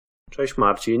Cześć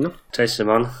Marcin. Cześć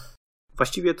Szymon.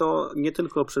 Właściwie to nie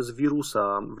tylko przez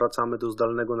wirusa wracamy do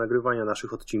zdalnego nagrywania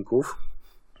naszych odcinków.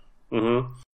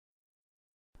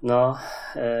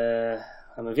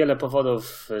 Mamy wiele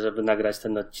powodów, żeby nagrać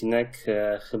ten odcinek.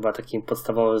 Chyba takim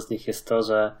podstawowym z nich jest to,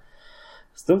 że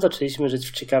znów zaczęliśmy żyć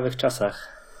w ciekawych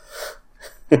czasach.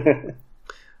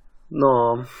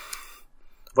 No,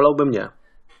 wolałbym nie.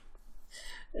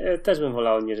 Też bym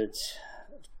wolał nie żyć.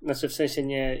 Znaczy w sensie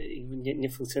nie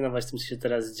funkcjonować tym, co się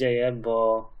teraz dzieje,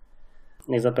 bo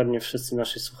jak zapewne wszyscy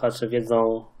nasi słuchacze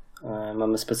wiedzą,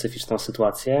 mamy specyficzną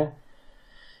sytuację.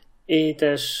 I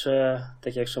też,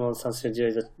 tak jak Szymon sam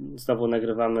stwierdziłeś, znowu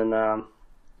nagrywamy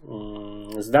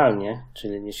zdalnie,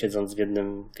 czyli nie siedząc w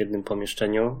jednym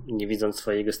pomieszczeniu i nie widząc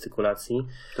swojej gestykulacji.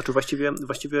 Znaczy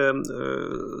właściwie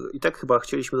i tak chyba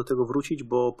chcieliśmy do tego wrócić,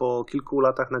 bo po kilku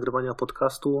latach nagrywania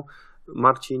podcastu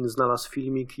Marcin znalazł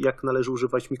filmik, jak należy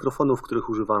używać mikrofonów, których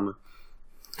używamy.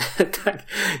 Tak,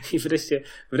 i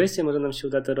wreszcie może nam się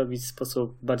uda to robić w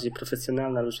sposób bardziej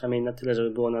profesjonalny, ale przynajmniej na tyle, żeby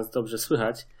było nas dobrze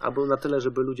słychać. Albo na tyle,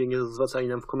 żeby ludzie nie zwracali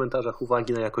nam w komentarzach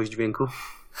uwagi na jakość dźwięku.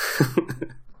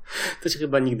 To się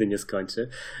chyba nigdy nie skończy.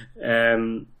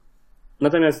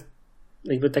 Natomiast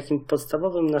jakby takim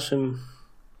podstawowym naszym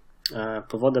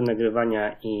powodem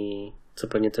nagrywania i co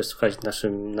pewnie też słuchać w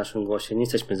naszym głosie, nie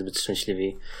jesteśmy zbyt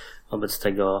szczęśliwi wobec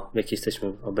tego, w jakiej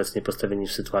jesteśmy obecnie postawieni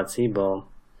w sytuacji, bo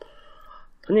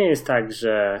to nie jest tak,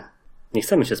 że nie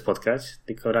chcemy się spotkać,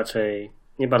 tylko raczej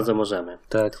nie bardzo możemy.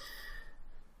 Tak.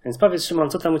 Więc powiedz, Szymon,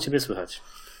 co tam u Ciebie słychać?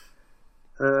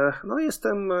 No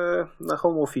jestem na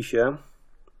home office,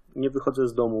 nie wychodzę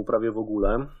z domu prawie w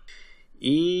ogóle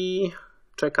i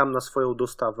czekam na swoją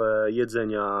dostawę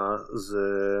jedzenia z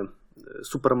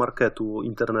supermarketu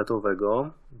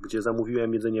internetowego, gdzie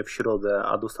zamówiłem jedzenie w środę,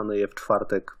 a dostanę je w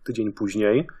czwartek, tydzień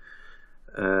później.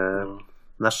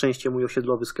 Na szczęście mój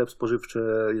osiedlowy sklep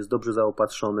spożywczy jest dobrze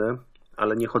zaopatrzony,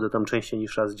 ale nie chodzę tam częściej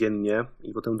niż raz dziennie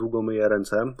i potem długo myję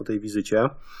ręce po tej wizycie.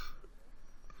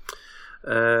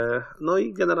 No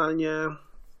i generalnie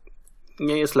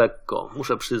nie jest lekko,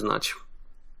 muszę przyznać.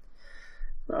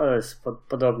 No,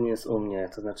 podobnie jest u mnie,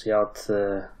 to znaczy ja od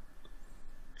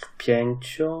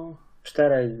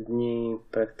 4 dni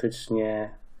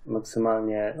praktycznie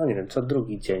maksymalnie, no nie wiem, co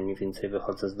drugi dzień mniej więcej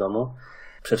wychodzę z domu.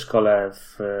 Przedszkole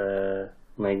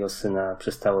mojego syna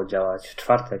przestało działać w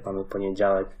czwartek, mamy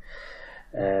poniedziałek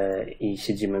i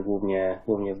siedzimy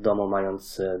głównie w domu,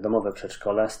 mając domowe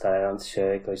przedszkole, starając się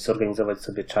jakoś zorganizować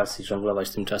sobie czas i żonglować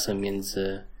tym czasem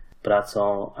między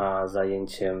pracą a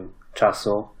zajęciem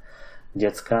czasu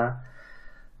dziecka.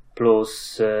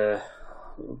 Plus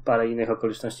parę innych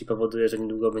okoliczności powoduje, że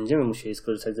niedługo będziemy musieli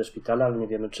skorzystać ze szpitala, ale nie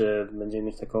wiemy, czy będziemy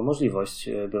mieć taką możliwość,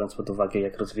 biorąc pod uwagę,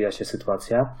 jak rozwija się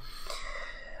sytuacja.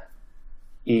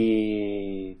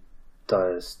 I to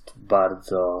jest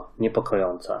bardzo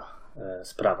niepokojąca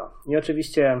sprawa. I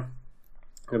oczywiście,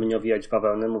 żeby nie owijać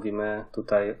bawełny, mówimy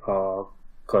tutaj o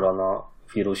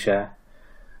koronawirusie,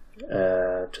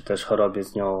 czy też chorobie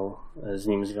z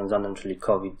nim związanym, czyli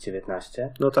COVID-19.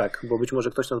 No tak, bo być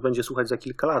może ktoś nas będzie słuchać za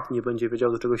kilka lat i nie będzie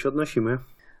wiedział, do czego się odnosimy.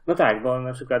 No tak, bo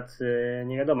na przykład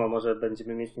nie wiadomo, może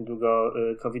będziemy mieć niedługo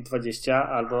COVID-20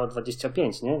 albo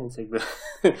 25, nie? Więc jakby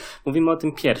mówimy o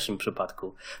tym pierwszym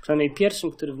przypadku. Przynajmniej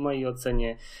pierwszym, który w mojej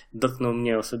ocenie dotknął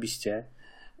mnie osobiście,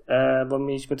 bo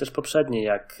mieliśmy też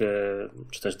poprzednie,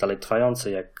 czy też dalej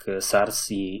trwające, jak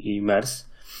SARS i MERS.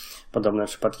 Podobne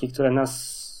przypadki, które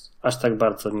nas aż tak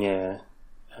bardzo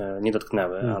nie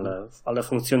dotknęły, ale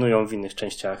funkcjonują w innych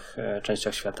częściach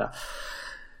świata.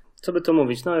 Co by to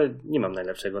mówić? No nie mam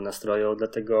najlepszego nastroju,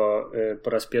 dlatego po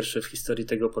raz pierwszy w historii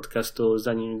tego podcastu,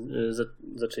 zanim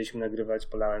zaczęliśmy nagrywać,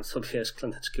 polałem sobie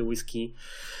szklaneczkę whisky,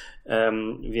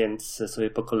 więc sobie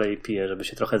po kolei piję, żeby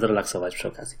się trochę zrelaksować przy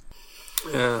okazji.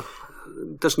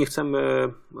 Też nie chcemy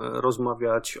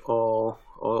rozmawiać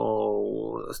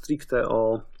stricte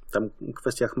o tam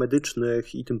kwestiach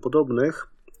medycznych i tym podobnych,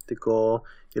 tylko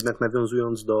jednak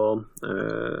nawiązując do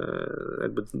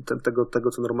jakby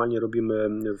tego, co normalnie robimy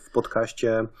w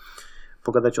podcaście,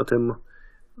 pogadać o tym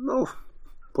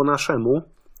po naszemu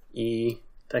i,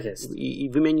 tak jest. I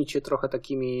wymienić się trochę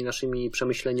takimi naszymi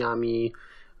przemyśleniami,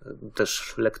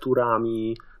 też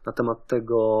lekturami na temat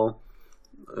tego,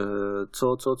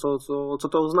 co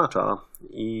to oznacza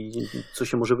i co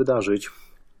się może wydarzyć.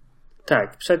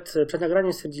 Tak, przed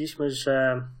nagraniem stwierdziliśmy,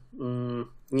 że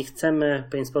nie chcemy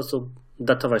w pewien sposób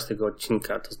datować tego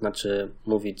odcinka, to znaczy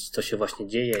mówić, co się właśnie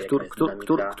dzieje.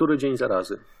 Który dzień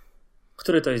zarazy?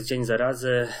 Który to jest dzień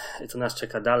zarazy, co nas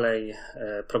czeka dalej,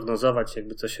 prognozować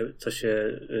jakby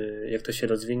jak to się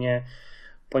rozwinie,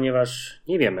 ponieważ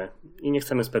nie wiemy i nie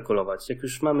chcemy spekulować. Jak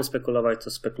już mamy spekulować,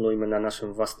 to spekulujmy na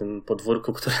naszym własnym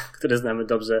podwórku, które znamy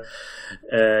dobrze,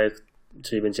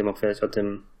 czyli będziemy opowiadać o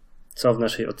tym, co w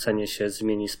naszej ocenie się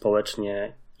zmieni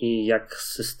społecznie i jak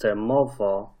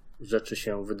systemowo rzeczy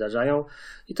się wydarzają.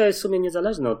 I to jest w sumie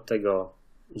niezależne od tego,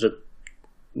 że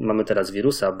mamy teraz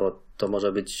wirusa, bo to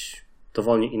może być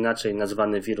dowolnie inaczej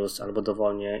nazwany wirus, albo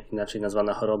dowolnie inaczej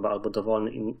nazwana choroba, albo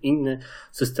dowolny inny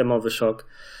systemowy szok,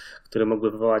 które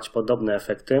mogły wywołać podobne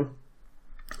efekty.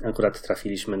 Akurat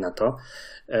trafiliśmy na to,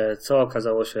 co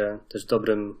okazało się też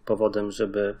dobrym powodem,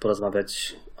 żeby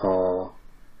porozmawiać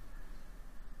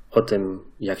o tym,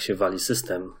 jak się wali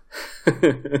system.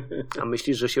 A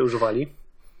myślisz, że się już wali?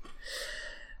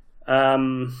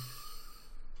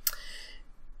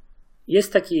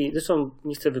 Jest taki, zresztą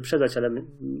nie chcę wyprzedzać, ale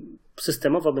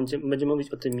systemowo będziemy mówić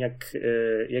o tym,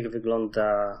 jak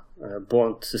wygląda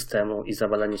błąd systemu i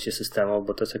zawalanie się systemu,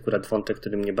 bo to jest akurat wątek,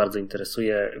 który mnie bardzo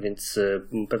interesuje, więc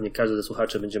pewnie każdy ze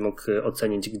słuchaczy będzie mógł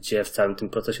ocenić, gdzie w całym tym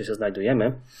procesie się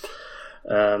znajdujemy.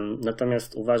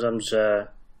 Natomiast uważam, że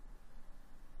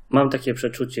mam takie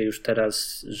przeczucie już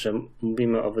teraz, że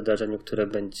mówimy o wydarzeniu, które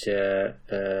będzie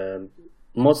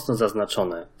mocno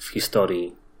zaznaczone w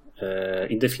historii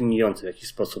i definiujące w jakiś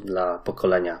sposób dla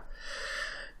pokolenia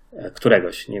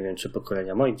któregoś, nie wiem czy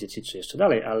pokolenia moich dzieci, czy jeszcze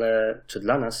dalej, czy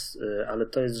dla nas, ale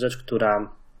to jest rzecz,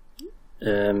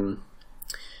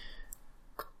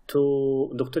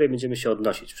 do której będziemy się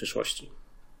odnosić w przyszłości,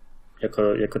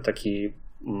 jako taki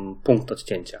punkt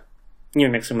odcięcia.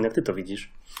 Nie wiem, Szymon, jak ty to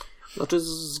widzisz? Znaczy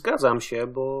zgadzam się,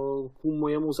 bo ku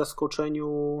mojemu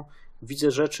zaskoczeniu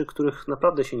widzę rzeczy, których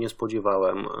naprawdę się nie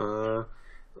spodziewałem.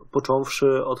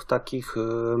 Począwszy od takich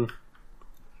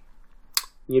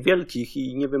niewielkich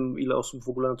i nie wiem, ile osób w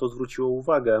ogóle na to zwróciło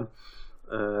uwagę,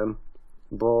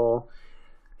 bo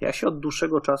ja się od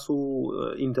dłuższego czasu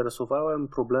interesowałem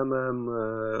problemem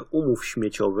umów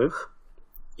śmieciowych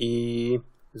i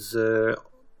z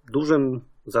dużym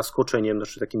zaskoczeniem,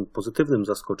 znaczy takim pozytywnym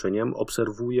zaskoczeniem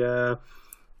obserwuję,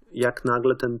 jak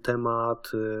nagle ten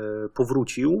temat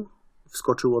powrócił,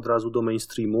 wskoczył od razu do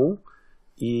mainstreamu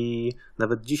i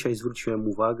nawet dzisiaj zwróciłem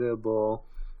uwagę, bo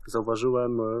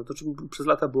zauważyłem, przez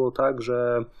lata było tak,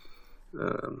 że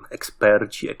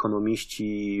eksperci,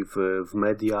 ekonomiści w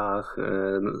mediach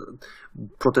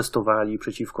protestowali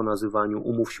przeciwko nazywaniu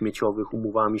umów śmieciowych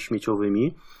umowami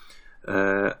śmieciowymi,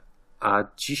 a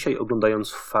dzisiaj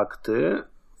oglądając fakty,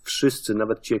 wszyscy,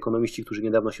 nawet ci ekonomiści, którzy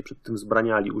niedawno się przed tym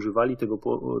wzbraniali, używali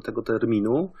tego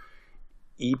terminu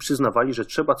i przyznawali, że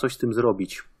trzeba coś z tym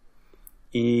zrobić.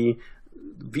 I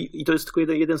to jest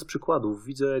tylko jeden z przykładów.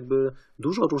 Widzę jakby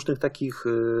dużo różnych takich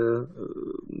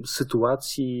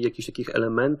sytuacji, jakichś takich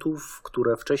elementów,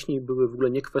 które wcześniej były w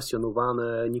ogóle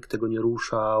niekwestionowane, nikt tego nie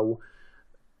ruszał.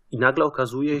 I nagle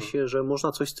okazuje się, że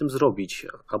można coś z tym zrobić,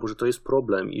 albo że to jest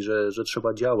problem i że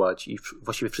trzeba działać. I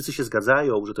właściwie wszyscy się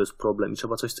zgadzają, że to jest problem i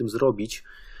trzeba coś z tym zrobić.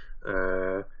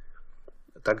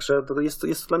 Także to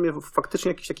jest dla mnie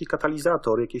faktycznie jakiś taki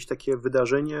katalizator, jakieś takie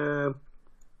wydarzenie,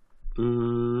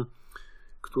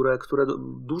 które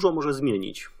dużo może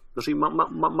zmienić. Znaczy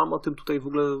mam o tym tutaj w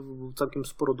ogóle całkiem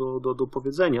sporo do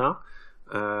powiedzenia,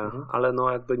 ale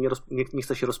no jakby nie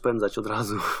chcę się rozpędzać od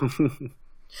razu.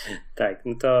 Tak,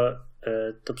 no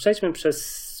to przejdźmy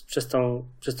przez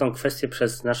tą kwestię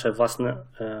przez nasze własne,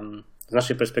 z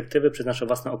naszej perspektywy, przez nasze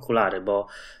własne okulary, bo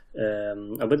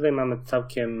obydwaj mamy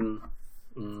całkiem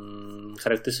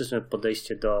charakterystyczne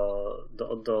podejście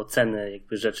do oceny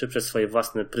jakby rzeczy przez swoje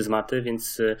własne pryzmaty,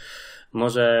 więc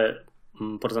może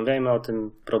porozmawiajmy o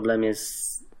tym problemie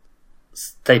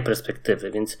z tej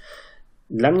perspektywy. Więc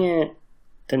dla mnie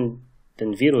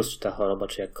ten wirus, czy ta choroba,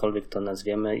 czy jakkolwiek to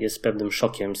nazwiemy, jest pewnym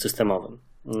szokiem systemowym.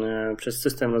 Przez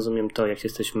system rozumiem to, jak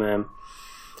jesteśmy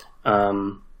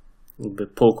jakby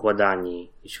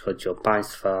poukładani, jeśli chodzi o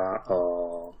państwa,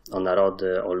 o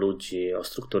narody, o ludzi, o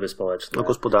struktury społeczne. O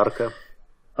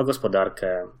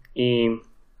gospodarkę. I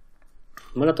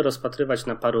można to rozpatrywać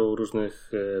na paru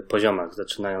różnych poziomach,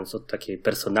 zaczynając od takiej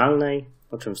personalnej,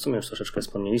 o czym w sumie już troszeczkę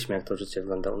wspomnieliśmy, jak to życie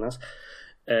wygląda u nas,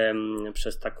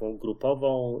 przez taką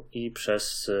grupową i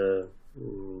przez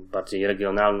bardziej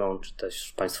regionalną, czy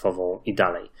też państwową i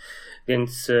dalej.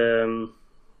 Więc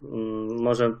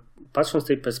może patrząc z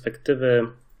tej perspektywy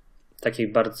takiej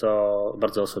bardzo,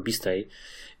 bardzo osobistej,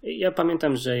 ja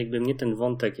pamiętam, że jakby mnie ten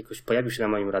wątek jakoś pojawił się na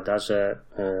moim radarze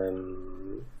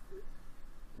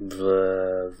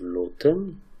w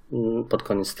lutym, pod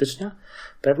koniec stycznia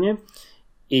pewnie,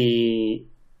 i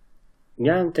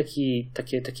miałem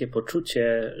takie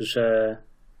poczucie, że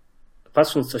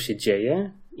patrząc co się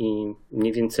dzieje i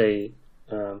mniej więcej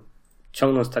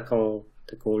ciągnąc taką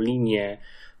linię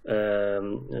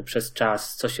przez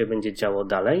czas, co się będzie działo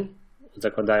dalej,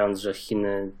 zakładając, że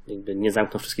Chiny jakby nie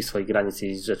zamkną wszystkich swoich granic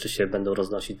i rzeczy się będą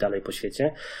roznosić dalej po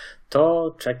świecie,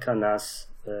 to czeka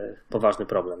nas poważny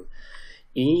problem.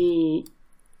 I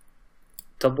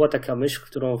to była taka myśl,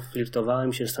 którą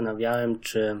flirtowałem się, zastanawiałem,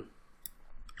 czy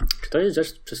to jest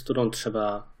rzecz, przez którą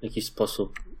trzeba w jakiś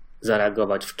sposób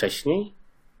zareagować wcześniej,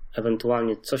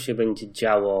 ewentualnie co się będzie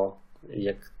działo,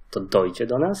 jak to dojdzie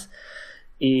do nas.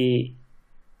 I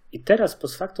teraz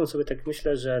post factum sobie tak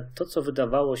myślę, że to, co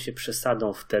wydawało się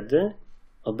przesadą wtedy,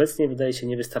 obecnie wydaje się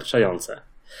niewystarczające.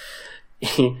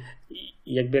 I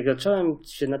jakby jak zacząłem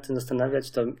się nad tym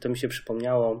zastanawiać, to mi się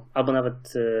przypomniało, albo nawet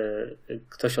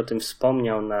ktoś o tym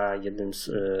wspomniał na jednym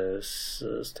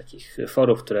z takich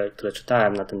forów, które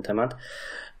czytałem na ten temat,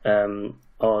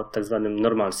 o tak zwanym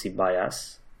normalcy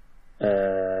bias,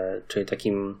 czyli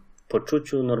takim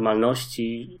poczuciu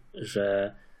normalności,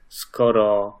 że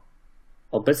skoro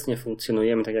obecnie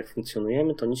funkcjonujemy tak, jak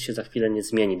funkcjonujemy, to nic się za chwilę nie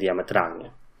zmieni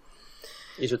diametralnie.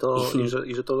 I że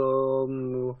to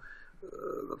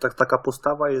taka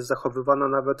postawa jest zachowywana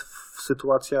nawet w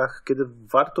sytuacjach, kiedy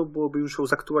warto byłoby już ją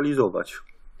zaktualizować.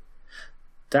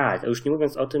 Tak, a już nie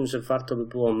mówiąc o tym, że warto by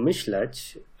było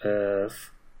myśleć,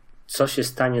 co się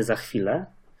stanie za chwilę,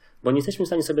 bo nie jesteśmy w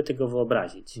stanie sobie tego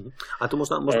wyobrazić. A tu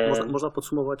można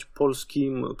podsumować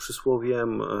polskim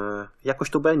przysłowiem jakoś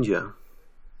to będzie.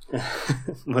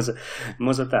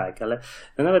 może tak, ale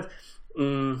no nawet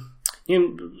nie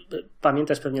wiem,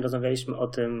 pamiętasz, pewnie rozmawialiśmy o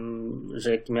tym,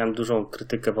 że miałem dużą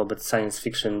krytykę wobec science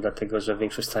fiction, dlatego że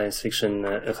większość science fiction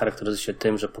charakteryzuje się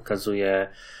tym, że pokazuje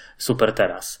super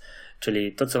teraz.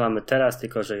 Czyli to, co mamy teraz,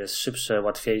 tylko że jest szybsze,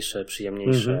 łatwiejsze,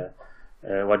 przyjemniejsze,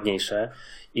 ładniejsze.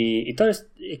 I to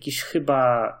jest jakiś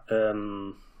chyba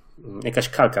jakaś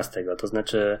kalka z tego. To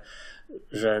znaczy,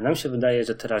 że nam się wydaje,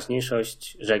 że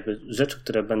teraźniejszość, że jakby rzeczy,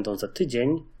 które będą za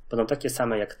tydzień, będą takie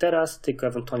same jak teraz, tylko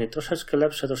ewentualnie troszeczkę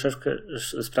lepsze, troszeczkę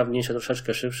sprawniejsze,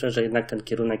 troszeczkę szybsze, że jednak ten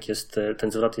kierunek jest,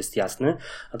 ten zwrot jest jasny.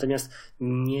 Natomiast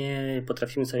nie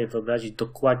potrafimy sobie wyobrazić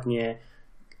dokładnie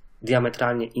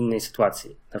diametralnie innej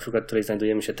sytuacji, na przykład której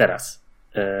znajdujemy się teraz.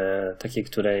 Takiej,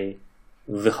 której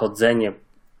wychodzenie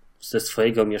ze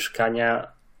swojego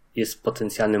mieszkania jest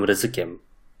potencjalnym ryzykiem.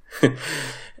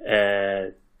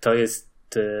 To jest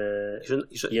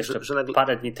jeszcze nagle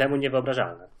parę dni temu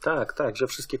niewyobrażalne. Tak, że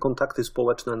wszystkie kontakty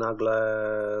społeczne nagle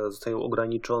zostają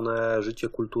ograniczone, życie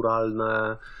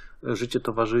kulturalne, życie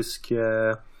towarzyskie.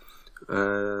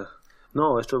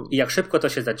 I jak szybko to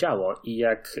się zadziało i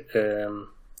jak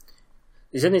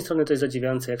z jednej strony to jest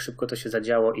zadziwiające, jak szybko to się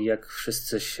zadziało i jak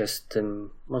wszyscy się z tym,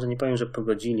 może nie powiem, że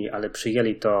pogodzili, ale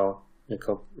przyjęli to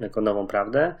jako nową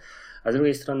prawdę, a z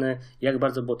drugiej strony jak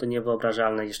bardzo było to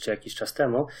niewyobrażalne jeszcze jakiś czas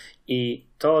temu i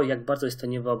to, jak bardzo jest to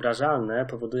niewyobrażalne,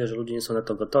 powoduje, że ludzie nie są na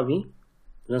to gotowi,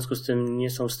 w związku z tym nie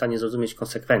są w stanie zrozumieć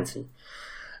konsekwencji.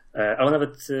 Albo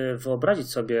nawet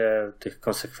wyobrazić sobie tych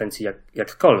konsekwencji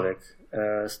jakkolwiek.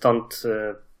 Stąd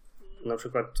na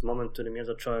przykład moment, w którym ja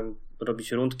zacząłem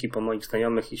robić rundki po moich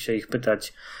znajomych i się ich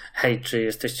pytać, hej, czy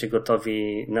jesteście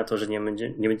gotowi na to, że nie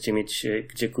będziecie mieć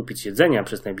gdzie kupić jedzenia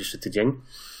przez najbliższy tydzień,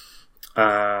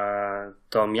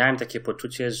 to miałem takie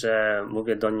poczucie, że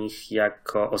mówię do nich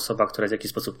jako osoba, która jest w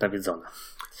jakiś sposób nawiedzona.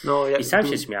 I sam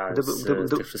się śmiałem z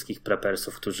tych wszystkich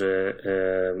prepersów, którzy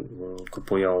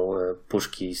kupują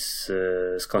puszki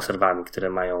z konserwami, które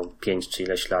mają 5 czy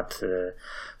ileś lat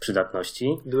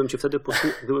przydatności. Gdybym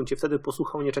cię wtedy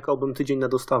posłuchał, nie czekałbym tydzień na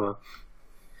dostawę.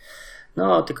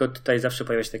 No, tylko tutaj zawsze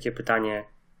pojawia się takie pytanie,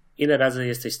 ile razy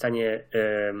jesteś w stanie,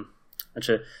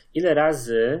 ile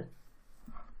razy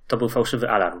to był fałszywy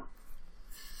alarm.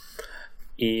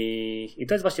 I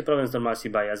to jest właśnie problem z normalcy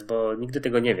bias, bo nigdy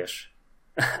tego nie wiesz.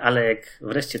 Ale jak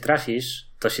wreszcie trafisz,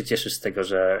 to się cieszysz z tego,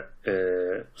 że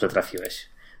trafiłeś.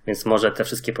 Więc może te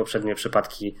wszystkie poprzednie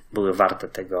przypadki były warte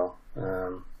tego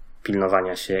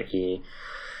pilnowania się i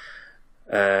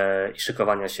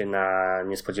szykowania się na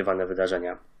niespodziewane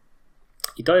wydarzenia.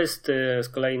 I to jest z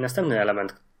kolei następny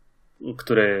element,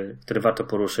 który warto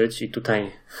poruszyć i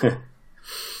tutaj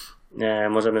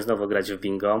możemy znowu grać w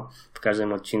bingo. W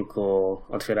każdym odcinku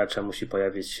otwieracza musi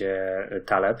pojawić się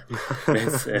Taleb,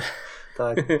 więc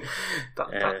tak.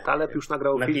 Taleb już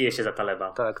nagrał napije się za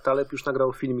Taleba. Tak, Taleb już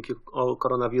nagrał filmik o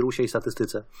koronawirusie i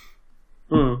statystyce.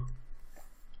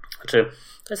 To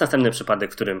jest następny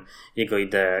przypadek, w którym jego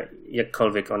idee,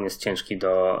 jakkolwiek on jest ciężki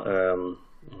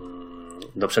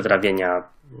do przetrawienia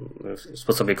w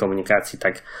sposobie komunikacji,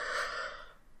 tak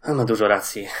ma dużo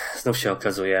racji. Znów się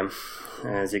okazuje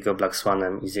z jego Black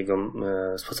Swanem i z jego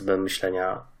sposobem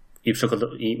myślenia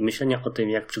i myślenia o tym,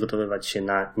 jak przygotowywać się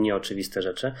na nieoczywiste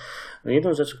rzeczy. No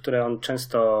jedną z rzeczy, które on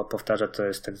często powtarza, to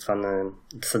jest tak zwana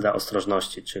zasada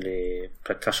ostrożności, czyli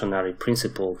precautionary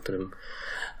principle, w którym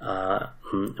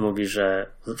mówi, że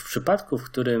w przypadku, w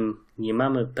którym nie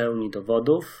mamy pełni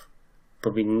dowodów,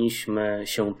 powinniśmy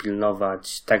się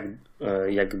pilnować tak,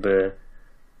 jakby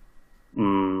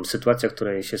sytuacja, w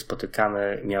której się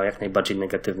spotykamy, miała jak najbardziej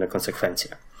negatywne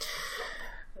konsekwencje.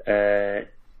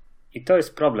 I to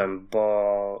jest problem,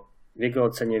 bo w jego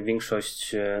ocenie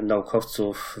większość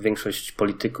naukowców, większość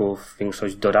polityków,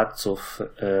 większość doradców,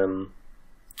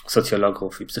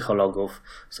 socjologów i psychologów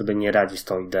sobie nie radzi z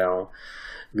tą ideą,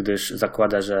 gdyż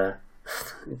zakłada, że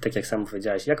tak jak sam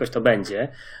powiedziałeś, jakoś to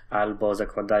będzie, albo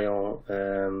zakładają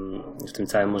w tym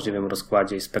całym możliwym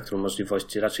rozkładzie i spektrum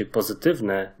możliwości raczej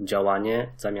pozytywne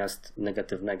działanie zamiast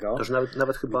negatywnego. Też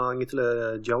nawet chyba nie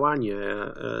tyle działanie,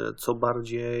 co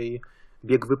bardziej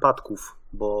bieg wypadków,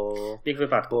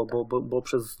 bo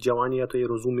przez działanie ja tutaj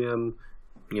rozumiem,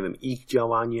 nie wiem, ich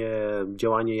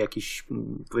działanie jakichś,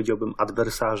 powiedziałbym,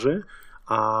 adwersarzy,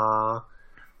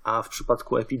 a w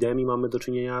przypadku epidemii mamy do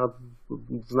czynienia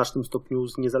w znacznym stopniu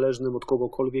z niezależnym od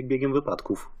kogokolwiek biegiem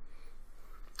wypadków.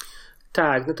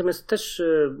 Tak, natomiast też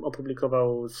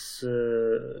opublikował z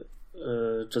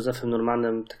Josephem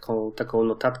Normanem taką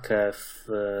notatkę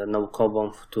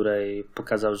naukową, w której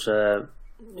pokazał, że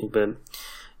jakby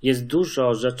jest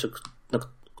dużo rzeczy,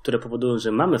 które powodują,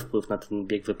 że mamy wpływ na ten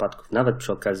bieg wypadków, nawet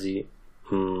przy okazji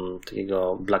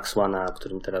takiego Black Swana, o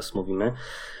którym teraz mówimy.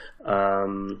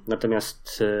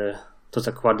 Natomiast to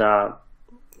zakłada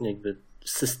jakby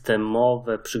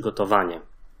systemowe przygotowanie.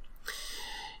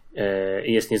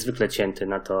 Jest niezwykle cięty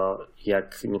na to,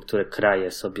 jak niektóre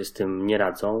kraje sobie z tym nie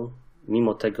radzą,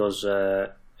 mimo tego,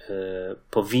 że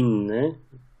powinny,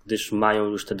 gdyż mają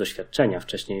już te doświadczenia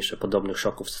wcześniejsze podobnych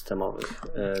szoków systemowych.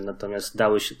 Natomiast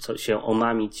dały się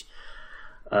omamić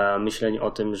myślenie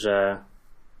o tym, że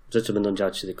rzeczy będą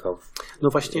działać się tylko No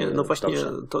właśnie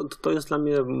to jest dla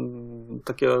mnie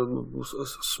takie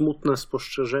smutne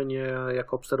spostrzeżenie,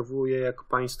 jak obserwuję, jak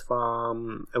państwa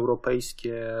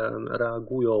europejskie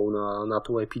reagują na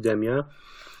tą epidemię,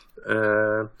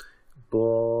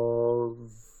 bo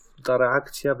ta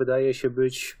reakcja wydaje się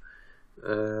być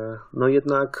no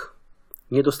jednak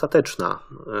niedostateczna.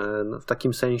 W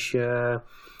takim sensie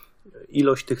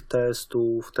ilość tych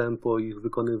testów, tempo ich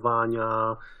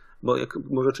wykonywania, bo jak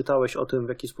może czytałeś o tym, w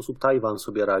jaki sposób Tajwan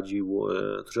sobie radził,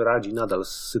 że radzi nadal z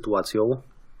sytuacją.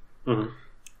 Mhm.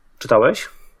 Czytałeś?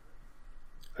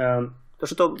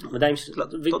 Wydaje mi się,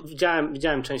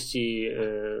 widziałem części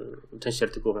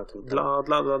artykułów na ten temat.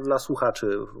 Dla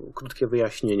słuchaczy krótkie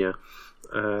wyjaśnienie.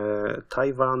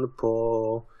 Tajwan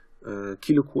po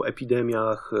kilku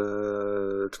epidemiach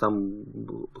czy tam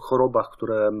chorobach,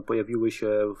 które pojawiły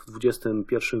się w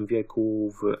XXI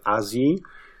wieku w Azji,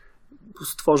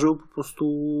 stworzył po prostu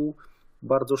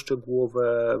bardzo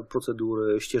szczegółowe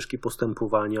procedury, ścieżki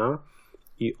postępowania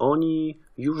i oni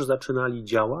już zaczynali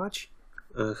działać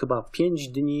chyba 5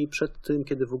 dni przed tym,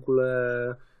 kiedy w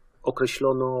ogóle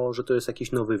określono, że to jest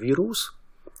jakiś nowy wirus.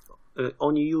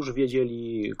 Oni już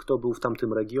wiedzieli, kto był w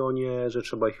tamtym regionie, że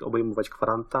trzeba ich obejmować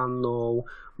kwarantanną,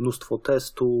 mnóstwo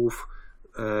testów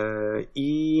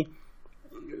i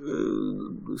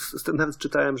nawet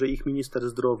czytałem, że ich minister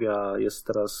zdrowia jest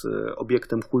teraz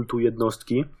obiektem kultu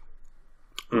jednostki,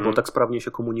 bo tak sprawnie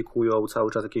się komunikują,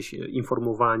 cały czas jakieś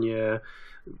informowanie,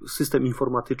 system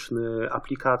informatyczny,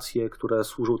 aplikacje, które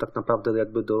służą tak naprawdę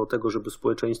jakby do tego, żeby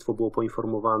społeczeństwo było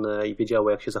poinformowane i wiedziało,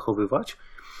 jak się zachowywać.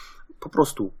 Po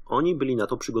prostu oni byli na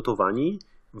to przygotowani,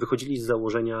 wychodzili z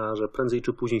założenia, że prędzej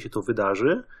czy później się to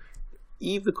wydarzy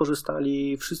i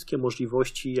wykorzystali wszystkie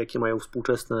możliwości, jakie mają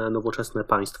współczesne, nowoczesne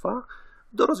państwa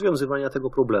do rozwiązywania tego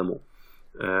problemu.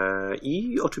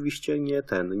 I oczywiście nie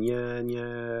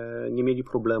mieli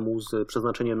problemu z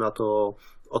przeznaczeniem na to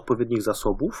odpowiednich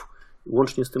zasobów,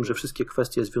 łącznie z tym, że wszystkie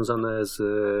kwestie związane z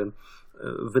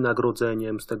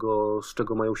wynagrodzeniem, z tego, z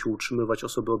czego mają się utrzymywać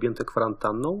osoby objęte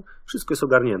kwarantanną, wszystko jest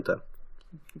ogarnięte.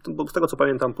 Bo z tego co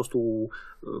pamiętam, po prostu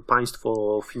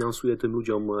państwo finansuje tym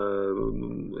ludziom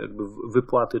jakby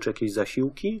wypłaty czy jakieś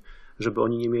zasiłki, żeby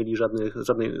oni nie mieli żadnej,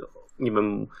 nie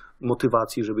wiem,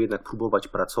 motywacji, żeby jednak próbować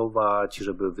pracować,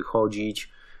 żeby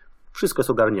wychodzić. Wszystko jest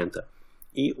ogarnięte.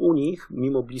 I u nich,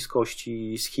 mimo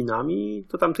bliskości z Chinami,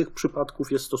 to tam tych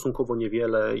przypadków jest stosunkowo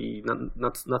niewiele i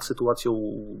nad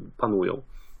sytuacją panują.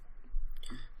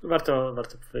 Warto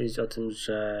powiedzieć o tym,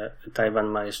 że Tajwan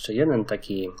ma jeszcze jeden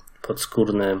taki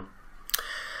podskórny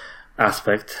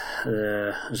aspekt,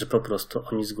 że po prostu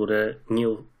oni z góry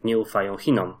nie ufają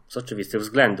Chinom z oczywistych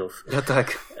względów. No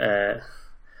tak.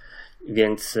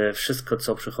 Więc wszystko,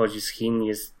 co przychodzi z Chin,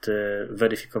 jest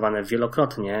weryfikowane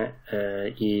wielokrotnie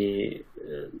i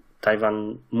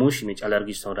Tajwan musi mieć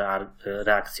alergiczną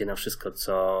reakcję na wszystko,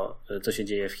 co się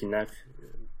dzieje w Chinach,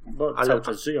 bo cały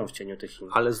czas żyją w cieniu tych Chin.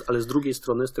 Ale z drugiej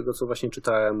strony, z tego co właśnie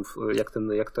czytałem,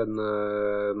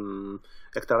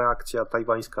 jak ta reakcja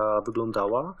tajwańska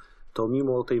wyglądała, to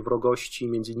mimo tej wrogości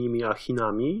między nimi a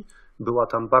Chinami, była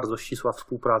tam bardzo ścisła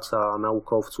współpraca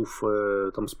naukowców,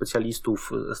 tam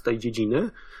specjalistów z tej dziedziny,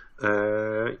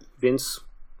 więc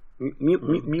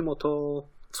mimo to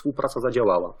współpraca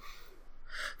zadziałała.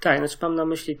 Tak, znaczy mam na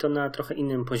myśli to na trochę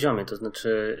innym poziomie, to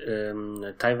znaczy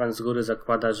Tajwan z góry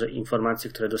zakłada, że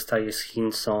informacje, które dostaje z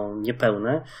Chin są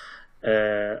niepełne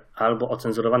albo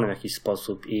ocenzurowane w jakiś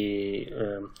sposób i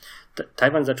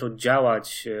Tajwan zaczął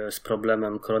działać z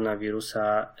problemem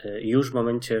koronawirusa już w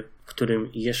momencie, w którym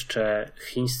jeszcze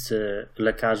chińscy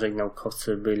lekarze i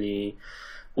naukowcy byli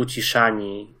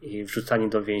uciszani i wrzucani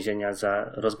do więzienia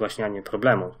za rozgłaśnianie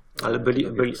problemu.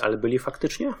 Ale byli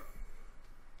faktycznie?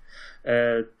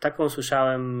 Taką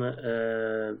słyszałem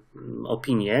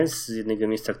opinię z jednego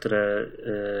miejsca,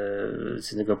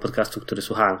 z jednego podcastu, który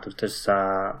słuchałem, który też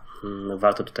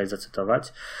warto tutaj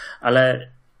zacytować,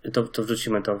 ale to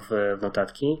wrzucimy to w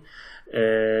notatki.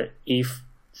 I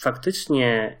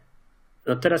faktycznie,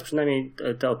 no teraz przynajmniej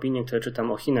te opinie, które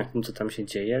czytam o Chinach, tym co tam się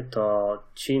dzieje, to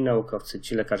ci naukowcy,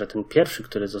 ci lekarze, ten pierwszy,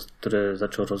 który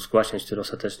zaczął rozgłaśniać, który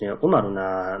ostatecznie umarł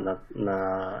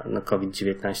na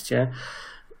COVID-19,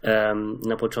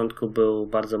 na początku był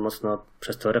bardzo mocno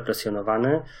przez to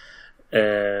represjonowany,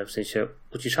 w sensie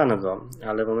uciszano go,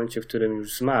 ale w momencie, w którym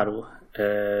już zmarł,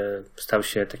 stał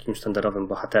się takim sztandarowym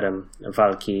bohaterem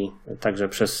walki, także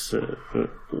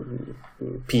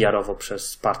PR-owo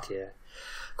przez partię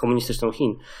komunistyczną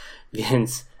Chin,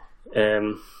 więc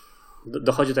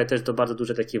dochodzi tutaj też do bardzo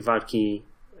dużej takiej walki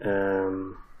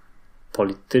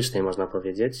politycznej, można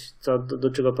powiedzieć,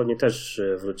 do czego pewnie też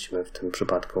wrócimy w tym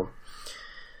przypadku.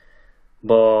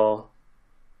 Bo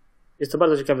jest to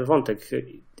bardzo ciekawy wątek,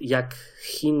 jak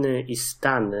Chiny i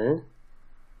Stany,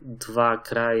 dwa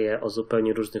kraje o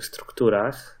zupełnie różnych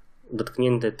strukturach,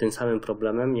 dotknięte tym samym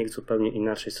problemem, jak zupełnie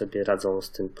inaczej sobie radzą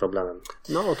z tym problemem.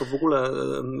 No to w ogóle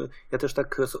ja też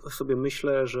tak sobie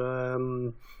myślę, że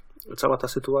cała ta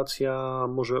sytuacja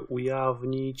może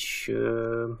ujawnić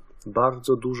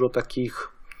bardzo dużo takich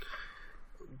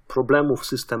problemów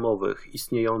systemowych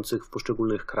istniejących w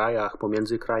poszczególnych krajach,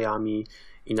 pomiędzy krajami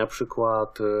i na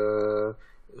przykład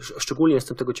szczególnie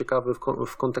jestem tego ciekawy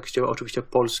w kontekście oczywiście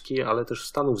Polski, ale też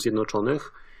Stanów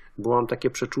Zjednoczonych, bo mam takie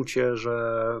przeczucie,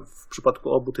 że w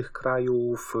przypadku obu tych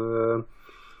krajów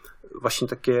właśnie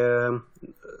takie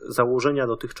założenia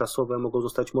dotychczasowe mogą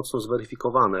zostać mocno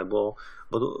zweryfikowane, bo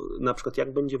na przykład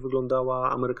jak będzie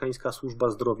wyglądała amerykańska służba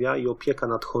zdrowia i opieka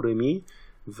nad chorymi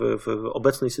w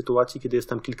obecnej sytuacji, kiedy jest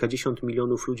tam kilkadziesiąt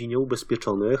milionów ludzi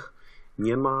nieubezpieczonych,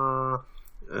 nie ma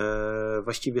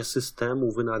właściwie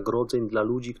systemu wynagrodzeń dla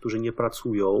ludzi, którzy nie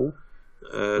pracują,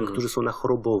 którzy są na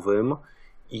chorobowym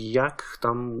i jak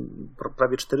tam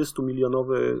prawie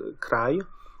 400-milionowy kraj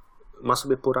ma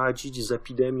sobie poradzić z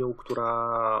epidemią,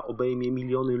 która obejmie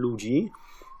miliony ludzi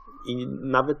i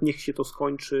nawet niech się to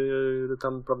skończy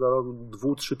tam, prawda,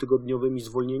 2-3 tygodniowymi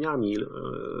zwolnieniami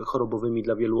chorobowymi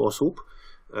dla wielu osób,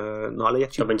 no ale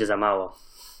jak ci... To będzie za mało.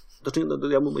 Znaczy, no,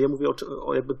 ja mówię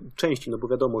o jakby części, no bo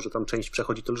wiadomo, że tam część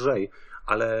przechodzi to lżej,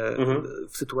 ale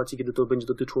w sytuacji, kiedy to będzie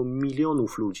dotyczyło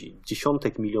milionów ludzi,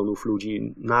 dziesiątek milionów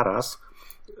ludzi naraz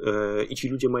i ci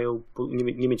ludzie mają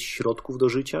nie mieć środków do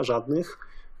życia żadnych,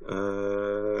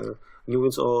 nie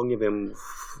mówiąc o, nie wiem,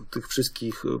 tych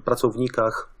wszystkich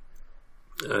pracownikach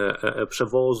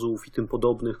przewozów i tym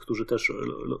podobnych, którzy też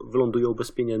wylądują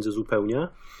bez pieniędzy zupełnie.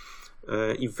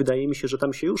 I wydaje mi się, że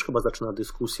tam się już chyba zaczyna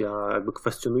dyskusja jakby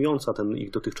kwestionująca ten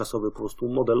ich dotychczasowy po prostu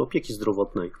model opieki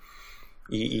zdrowotnej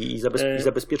i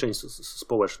zabezpieczeń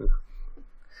społecznych.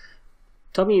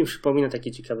 To mi przypomina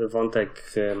taki ciekawy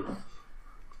wątek,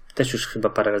 też już chyba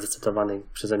parę razy cytowany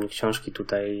przeze mnie książki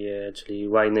tutaj, czyli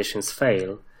Why Nations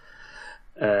Fail,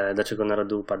 dlaczego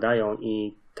narody upadają,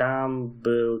 i tam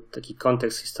był taki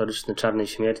kontekst historyczny czarnej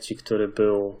śmierci,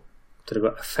 którego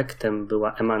efektem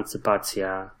była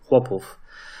emancypacja chłopów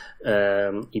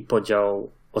i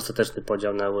ostateczny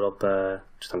podział na Europę,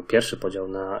 czy tam pierwszy podział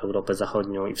na Europę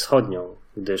zachodnią i wschodnią,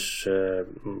 gdyż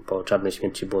po czarnej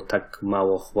śmierci było tak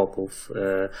mało chłopów,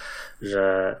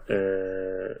 że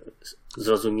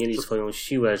zrozumieli swoją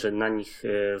siłę, że na nich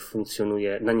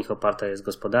funkcjonuje, na nich oparta jest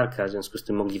gospodarka, w związku z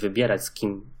tym mogli wybierać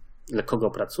dla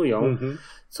kogo pracują,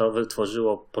 co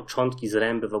wytworzyło początki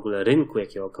zręby w ogóle rynku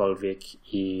jakiegokolwiek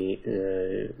i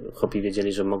chłopi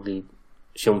wiedzieli, że mogli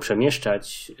się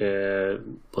przemieszczać,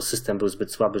 bo system był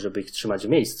zbyt słaby, żeby ich trzymać w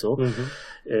miejscu,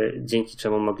 dzięki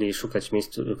czemu mogli szukać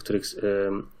miejsc, w których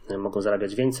mogą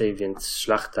zarabiać więcej, więc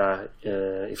szlachta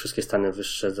i wszystkie stany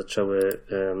wyższe zaczęły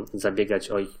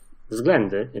zabiegać o ich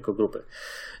względy jako grupy.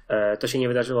 To się nie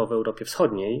wydarzyło w Europie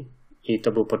Wschodniej i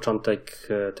to był początek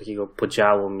takiego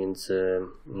podziału między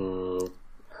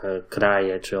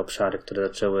kraje czy obszary, które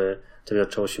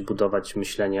zaczęło się budować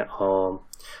myślenie o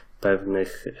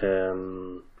pewnych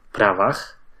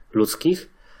prawach ludzkich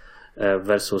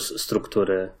versus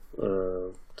struktury,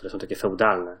 które są takie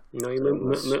feudalne. No i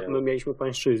my mieliśmy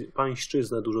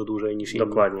pańszczyznę dużo dłużej niż inni.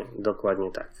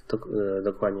 Dokładnie tak.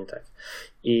 Dokładnie tak.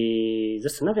 I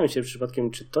zastanawiam się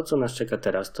przypadkiem, czy to, co nas czeka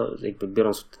teraz, to jakby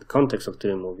biorąc ten kontekst, o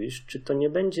którym mówisz, czy to nie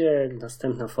będzie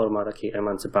następna forma takiej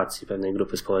emancypacji pewnej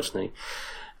grupy społecznej,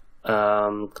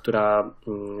 która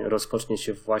rozpocznie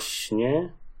się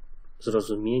właśnie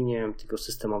zrozumieniem tego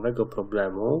systemowego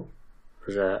problemu,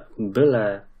 że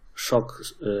byle szok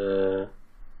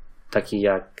taki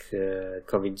jak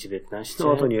COVID-19.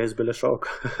 No to nie jest byle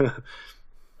szok.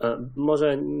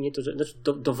 Może nie to, że znaczy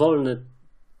dowolny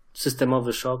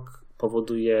systemowy szok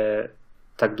powoduje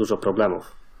tak dużo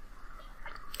problemów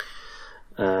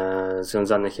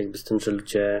związanych jakby z tym, że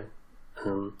ludzie,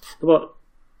 no bo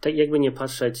tak jakby nie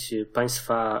patrzeć,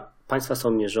 państwa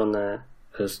są mierzone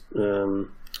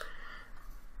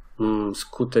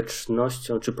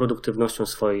skutecznością czy produktywnością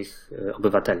swoich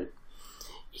obywateli.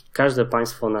 I każdemu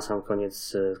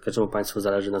państwu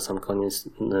zależy na sam koniec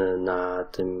na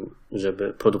tym,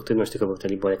 żeby produktywność tych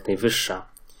obywateli była jak najwyższa.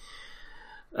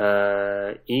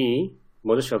 I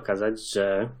może się okazać,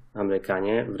 że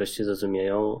Amerykanie wreszcie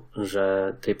zrozumieją,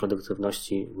 że tej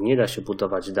produktywności nie da się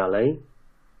budować dalej,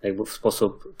 jakby w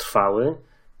sposób trwały,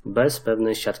 bez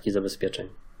pewnej siatki zabezpieczeń.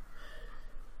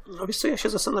 No wiesz co, ja się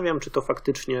zastanawiam, czy to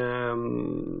faktycznie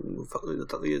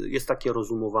jest takie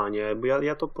rozumowanie, bo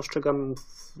ja to postrzegam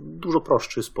w dużo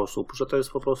prostszy sposób, że to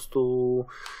jest po prostu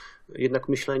jednak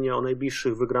myślenie o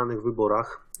najbliższych wygranych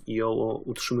wyborach i o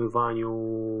utrzymywaniu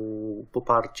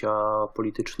poparcia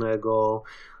politycznego.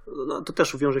 No, to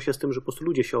też wiąże się z tym, że po prostu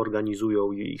ludzie się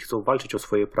organizują i chcą walczyć o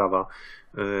swoje prawa,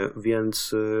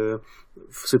 więc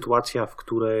sytuacja, w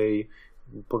której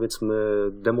powiedzmy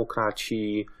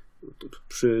demokraci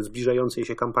przy zbliżającej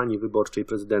się kampanii wyborczej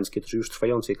prezydenckiej, czy już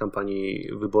trwającej kampanii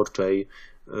wyborczej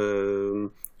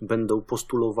będą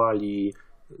postulowali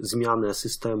zmianę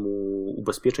systemu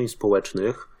ubezpieczeń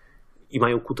społecznych i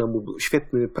mają ku temu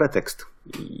świetny pretekst,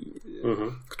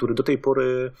 który do tej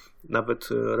pory nawet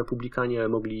republikanie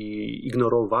mogli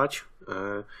ignorować,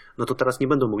 no to teraz nie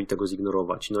będą mogli tego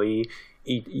zignorować. No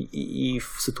i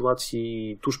w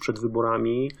sytuacji tuż przed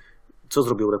wyborami co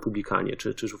zrobią republikanie?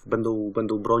 Czy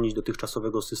będą bronić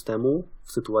dotychczasowego systemu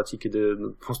w sytuacji, kiedy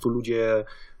po prostu ludzie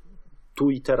tu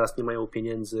i teraz nie mają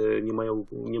pieniędzy,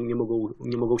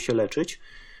 nie mogą się leczyć?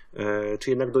 Czy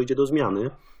jednak dojdzie do zmiany?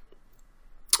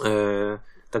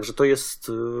 Także to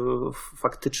jest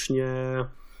faktycznie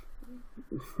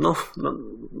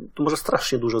to może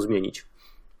strasznie dużo zmienić.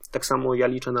 Tak samo ja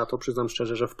liczę na to, przyznam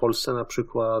szczerze, że w Polsce na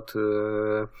przykład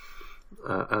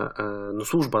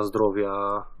służba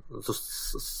zdrowia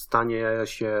stanie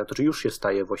się, to czy już się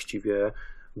staje właściwie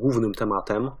głównym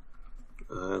tematem,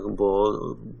 bo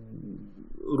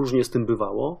różnie z tym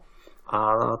bywało,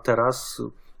 a teraz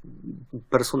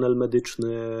personel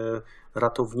medyczny,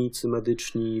 ratownicy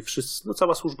medyczni, wszyscy,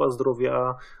 cała służba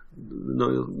zdrowia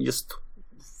jest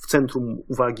w centrum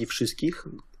uwagi wszystkich,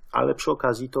 ale przy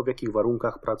okazji to, w jakich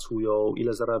warunkach pracują,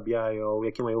 ile zarabiają,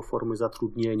 jakie mają formy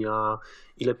zatrudnienia,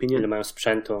 ile pieniędzy,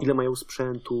 ile mają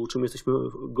sprzętu, czy my jesteśmy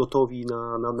gotowi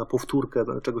na powtórkę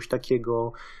czegoś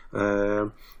takiego.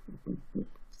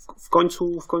 W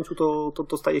końcu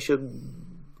to staje się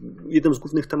jednym z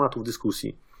głównych tematów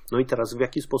dyskusji. No i teraz w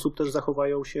jaki sposób też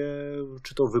zachowają się,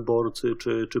 czy to wyborcy,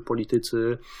 czy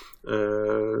politycy,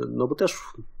 no bo też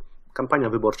kampania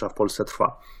wyborcza w Polsce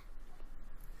trwa.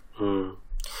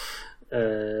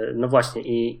 No właśnie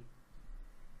i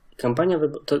kampania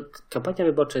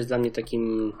wyborcza jest dla mnie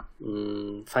takim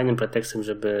fajnym pretekstem,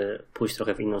 żeby pójść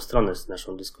trochę w inną stronę z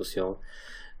naszą dyskusją.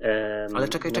 Ale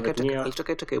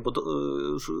czekaj, bo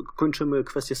kończymy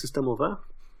kwestie systemowe?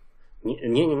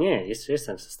 Nie, jeszcze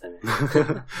jestem w systemie.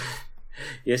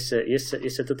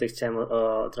 jeszcze tutaj chciałem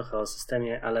trochę o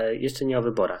systemie, ale jeszcze nie o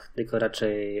wyborach, tylko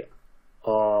raczej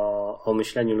o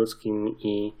myśleniu ludzkim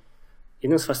i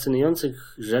jedną z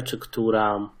fascynujących rzeczy,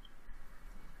 która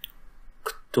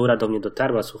do mnie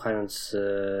dotarła, słuchając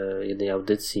jednej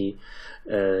audycji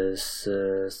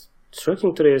z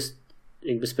człowiekiem, który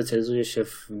jakby specjalizuje się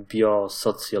w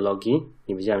biosocjologii.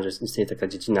 Nie wiedziałem, że istnieje taka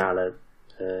dziedzina, ale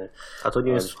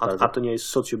A to nie jest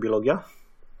socjobiologia?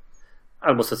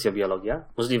 Albo socjobiologia,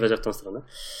 możliwe, że w tą stronę.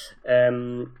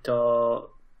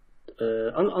 To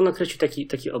on określił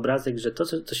taki obrazek, że to,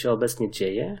 co się obecnie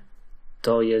dzieje,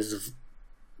 to jest,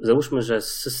 załóżmy, że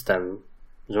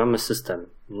że mamy system,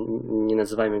 nie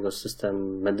nazywajmy go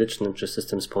system medycznym czy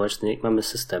system społeczny, mamy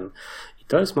system. I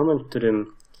to jest moment, w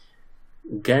którym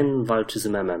gen walczy z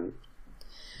memem,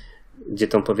 gdzie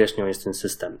tą powierzchnią jest ten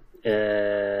system.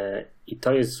 I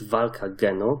to jest walka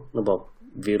genu, no bo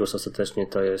wirus ostatecznie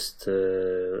to jest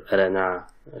RNA,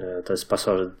 to jest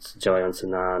pasożyt działający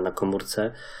na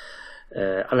komórce,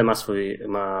 ale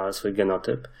ma swój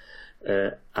genotyp.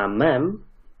 A mem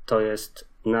to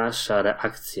jest nasza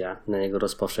reakcja na jego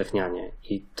rozpowszechnianie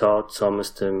i to, co my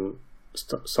z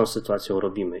tą sytuacją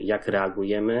robimy, jak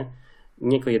reagujemy,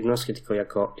 nie jako jednostki, tylko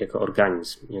jako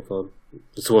organizm, jako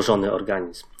złożony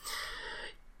organizm.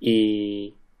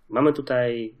 I mamy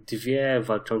tutaj dwie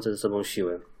walczące ze sobą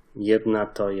siły. Jedna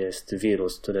to jest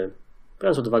wirus, który,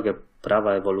 biorąc pod uwagę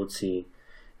prawa ewolucji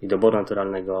i doboru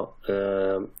naturalnego,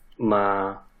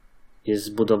 jest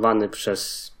zbudowany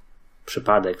przez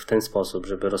przypadek w ten sposób,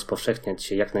 żeby rozpowszechniać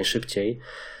się jak najszybciej.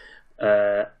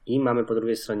 I mamy po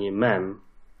drugiej stronie mem,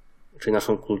 czyli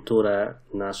naszą kulturę,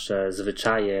 nasze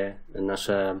zwyczaje,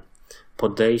 nasze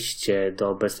podejście do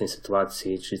obecnej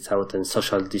sytuacji, czyli cały ten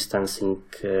social distancing,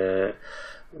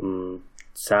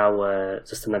 całe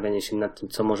zastanawianie się nad tym,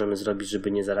 co możemy zrobić,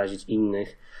 żeby nie zarazić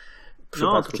innych.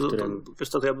 Wiesz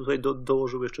co, to ja bym tutaj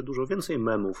dołożył jeszcze dużo więcej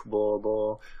memów,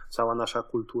 bo cała nasza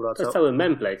kultura... To jest cały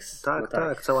memplex.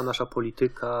 Tak, cała nasza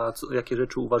polityka, jakie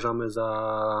rzeczy uważamy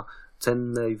za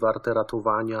cenne i warte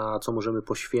ratowania, co możemy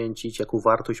poświęcić, jaką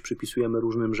wartość przypisujemy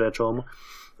różnym rzeczom.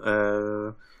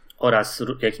 Oraz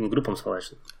jakim grupom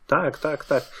społecznym. Tak.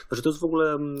 Znaczy to jest w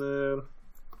ogóle...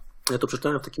 Ja to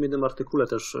przeczytałem w takim jednym artykule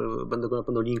też, będę go na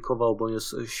pewno linkował, bo on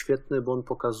jest świetny, bo on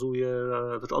pokazuje,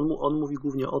 znaczy on mówi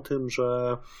głównie o tym,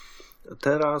 że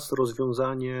teraz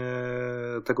rozwiązanie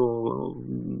tego,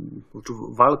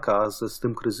 walka z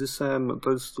tym kryzysem,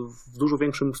 to jest w dużo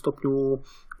większym stopniu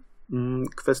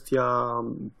kwestia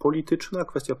polityczna,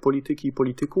 kwestia polityki i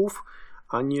polityków,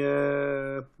 a nie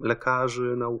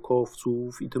lekarzy,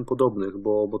 naukowców i tym podobnych,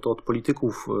 bo to od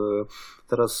polityków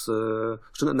teraz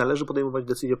należy podejmować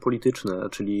decyzje polityczne,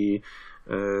 czyli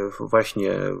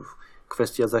właśnie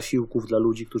kwestia zasiłków dla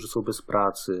ludzi, którzy są bez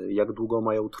pracy, jak długo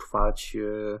mają trwać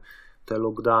te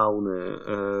lockdowny,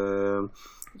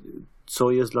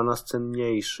 co jest dla nas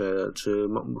cenniejsze, czy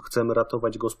chcemy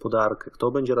ratować gospodarkę,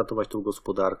 kto będzie ratować tą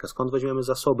gospodarkę, skąd weźmiemy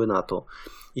zasoby na to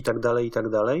i tak dalej, i tak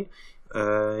dalej.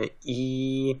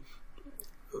 I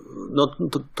no,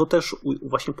 to też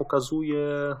właśnie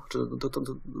pokazuje,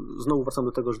 znowu wracam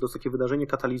do tego, że to jest takie wydarzenie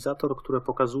katalizator, które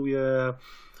pokazuje,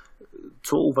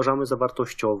 co uważamy za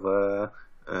wartościowe,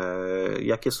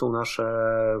 jakie są nasze,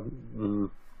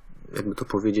 jakby to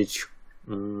powiedzieć,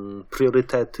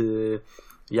 priorytety,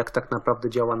 jak tak naprawdę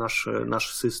działa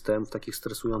nasz system w takich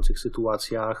stresujących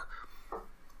sytuacjach.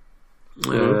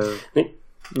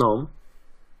 No.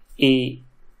 I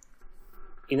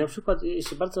na przykład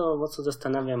się bardzo mocno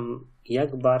zastanawiam,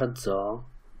 jak bardzo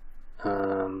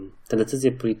te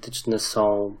decyzje polityczne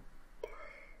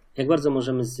jak bardzo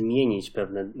możemy zmienić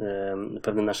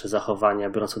pewne nasze zachowania,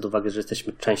 biorąc pod uwagę, że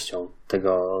jesteśmy częścią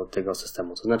tego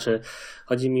systemu. To znaczy,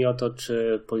 chodzi mi o to,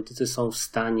 czy politycy są w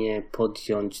stanie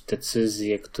podjąć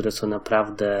decyzje, które są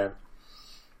naprawdę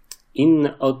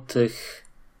inne od tych,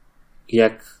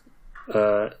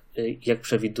 jak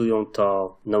przewidują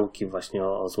to nauki właśnie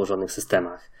o złożonych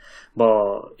systemach.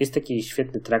 Bo jest taki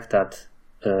świetny traktat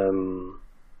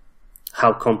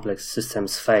How Complex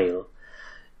Systems Fail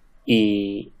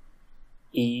i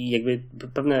jakby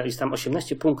jest tam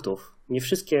 18 punktów. Nie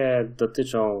wszystkie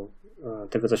dotyczą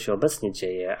tego, co się obecnie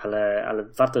dzieje, ale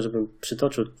warto, żebym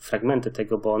przytoczył fragmenty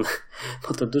tego, bo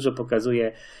to dużo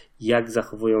pokazuje, jak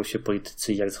zachowują się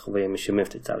politycy i jak zachowujemy się my w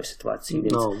tej całej sytuacji.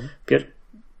 Więc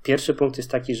pierwszy punkt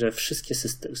jest taki, że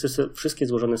wszystkie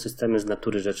złożone systemy z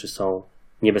natury rzeczy są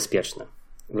niebezpieczne.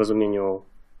 W rozumieniu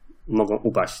mogą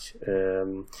upaść.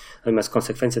 Natomiast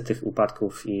konsekwencje tych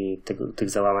upadków i tych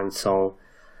załamań są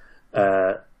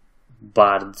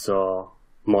bardzo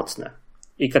mocne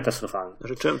i katastrofalne.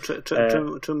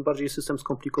 Czym bardziej system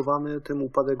skomplikowany, tym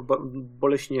upadek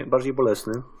bardziej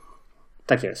bolesny.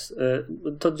 Tak jest.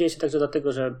 To dzieje się także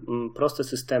dlatego, że proste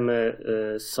systemy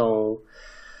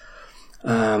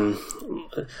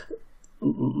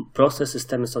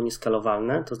są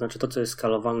nieskalowalne, to znaczy to, co jest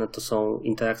skalowalne, to są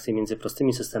interakcje między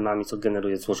prostymi systemami, co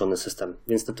generuje złożony system.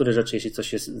 Więc z natury rzeczy, jeśli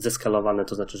coś jest zeskalowane,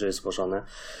 to znaczy, że jest złożone.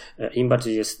 Im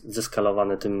bardziej jest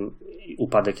zeskalowane, tym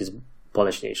upadek jest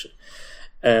boleśniejszy.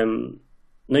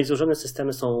 No i złożone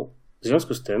systemy są, w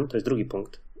związku z tym, to jest drugi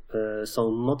punkt,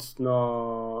 są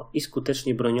mocno i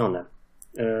skutecznie bronione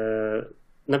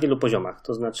na wielu poziomach.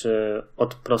 To znaczy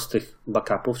od prostych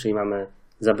backupów, czyli mamy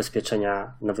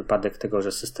zabezpieczenia na wypadek tego,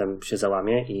 że system się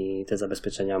załamie i te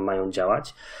zabezpieczenia mają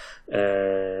działać.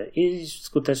 I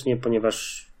skutecznie,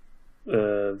 ponieważ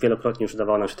wielokrotnie już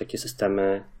udawało nam się takie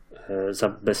systemy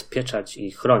zabezpieczać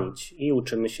i chronić i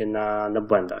uczymy się na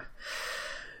błędach.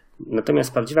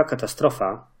 Natomiast prawdziwa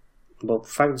katastrofa, bo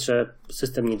fakt, że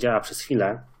system nie działa przez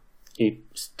chwilę i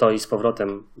stoi z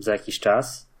powrotem za jakiś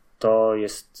czas, to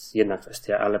jest jedna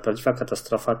kwestia, ale prawdziwa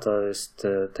katastrofa to jest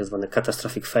tak zwany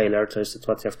catastrophic failure, to jest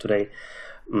sytuacja, w której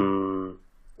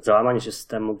załamanie się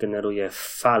systemu generuje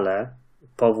falę,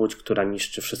 powódź, która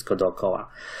niszczy wszystko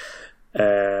dookoła.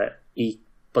 I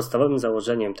podstawowym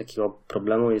założeniem takiego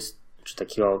problemu jest, czy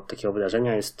takiego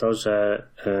wydarzenia jest to, że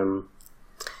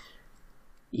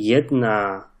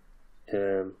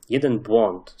jeden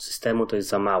błąd systemu to jest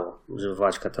za mało, żeby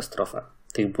wywołać katastrofę.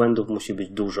 Tych błędów musi być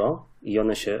dużo i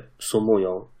one się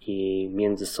sumują i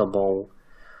między sobą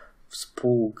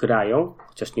współgrają,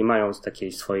 chociaż nie mają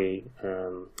takiej swojej,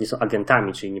 nie są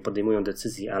agentami, czyli nie podejmują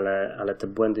decyzji, ale te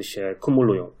błędy się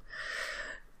kumulują.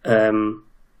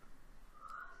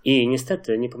 I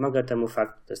niestety nie pomaga temu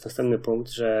fakt, to jest następny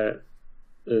punkt, że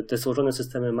te złożone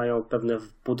systemy mają pewne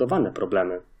wbudowane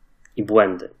problemy i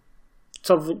błędy.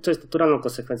 Co jest naturalną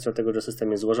konsekwencją tego, że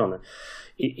system jest złożony.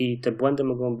 I te błędy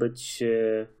mogą być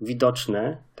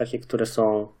widoczne, takie, które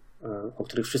są, o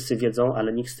których wszyscy wiedzą,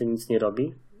 ale nikt z tym nic nie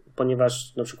robi,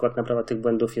 ponieważ na przykład naprawa tych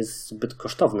błędów jest zbyt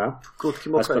kosztowna. W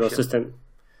krótkim okresie. System...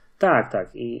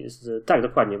 Tak. Tak,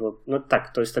 dokładnie, bo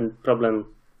to jest ten problem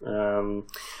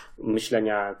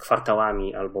myślenia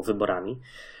kwartałami albo wyborami.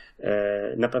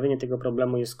 Naprawienie tego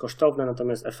problemu jest kosztowne,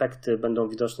 natomiast efekty będą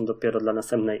widoczne dopiero dla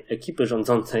następnej ekipy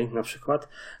rządzącej na przykład,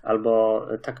 albo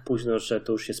tak późno, że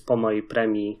to już jest po mojej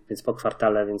premii, więc po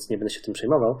kwartale, więc nie będę się tym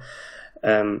przejmował.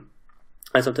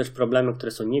 Ale są też problemy,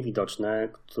 które są niewidoczne,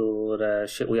 które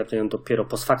się ujawniają dopiero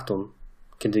post factum,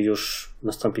 kiedy już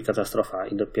nastąpi katastrofa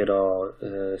i dopiero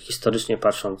historycznie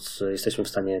patrząc jesteśmy w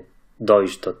stanie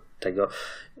dojść do tego.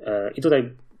 I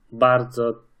tutaj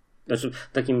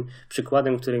takim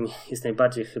przykładem, którym jest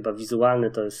najbardziej chyba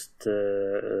wizualny, to jest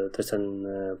ten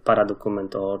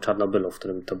paradokument o Czarnobylu, w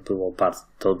którym to było bardzo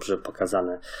dobrze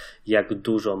pokazane, jak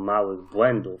dużo małych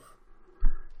błędów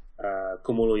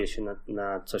kumuluje się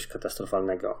na coś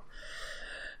katastrofalnego.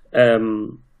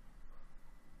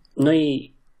 No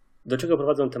i do czego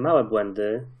prowadzą te małe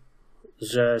błędy?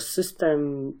 Że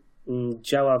system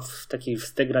działa w takiej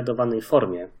zdegradowanej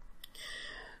formie.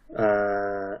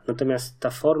 Natomiast ta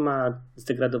forma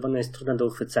zdegradowana jest trudna do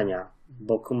uchwycenia,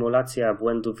 bo kumulacja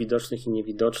błędów widocznych i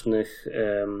niewidocznych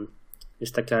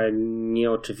jest taka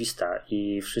nieoczywista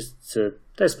i wszyscy,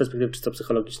 to jest z perspektywy czysto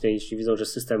psychologicznej, jeśli widzą, że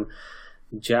system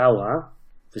działa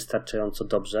wystarczająco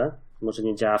dobrze, może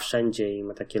nie działa wszędzie i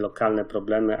ma takie lokalne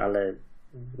problemy, ale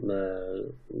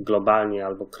globalnie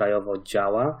albo krajowo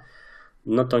działa,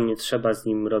 no to nie trzeba z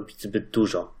nim robić zbyt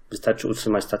dużo. Wystarczy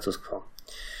utrzymać status quo.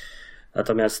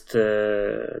 Natomiast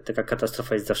taka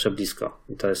katastrofa jest zawsze blisko.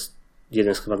 I to jest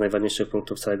jeden z chyba najważniejszych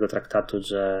punktów całego traktatu,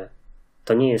 że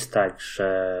to nie jest tak,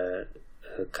 że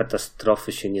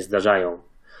katastrofy się nie zdarzają.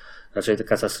 Raczej te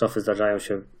katastrofy zdarzają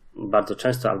się bardzo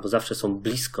często albo zawsze są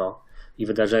blisko i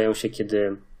wydarzają się,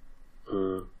 kiedy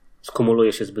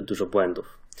skumuluje się zbyt dużo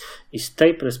błędów. I z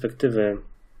tej perspektywy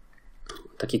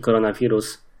taki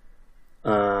koronawirus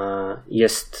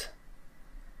jest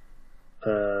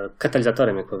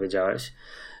katalizatorem, jak powiedziałeś.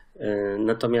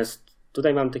 Natomiast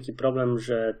tutaj mam taki problem,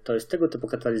 że to jest tego typu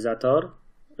katalizator,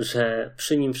 że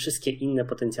przy nim wszystkie inne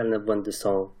potencjalne błędy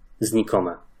są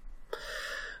znikome.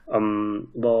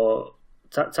 Bo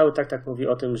cały traktat mówi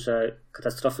o tym, że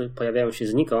katastrofy pojawiają się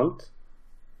znikąd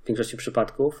w większości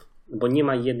przypadków, bo nie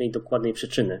ma jednej dokładnej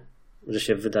przyczyny, że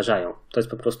się wydarzają. To jest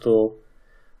po prostu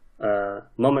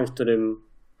moment, w którym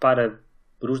parę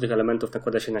różnych elementów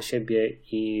nakłada się na siebie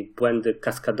i błędy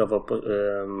kaskadowo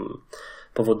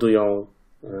powodują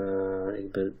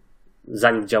jakby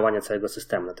zanik działania całego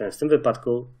systemu. Natomiast w tym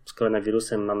wypadku z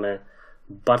koronawirusem mamy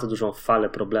bardzo dużą falę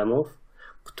problemów,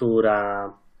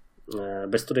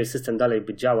 bez której system dalej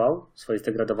by działał w swojej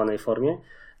zdegradowanej formie,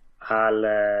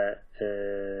 ale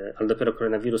dopiero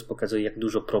koronawirus pokazuje, jak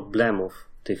dużo problemów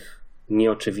tych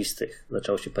nieoczywistych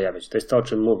zaczęło się pojawiać. To jest to, o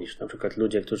czym mówisz. Na przykład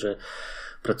ludzie, którzy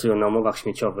pracują na umowach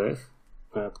śmieciowych,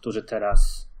 którzy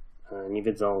teraz nie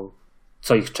wiedzą,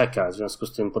 co ich czeka, w związku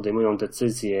z tym podejmują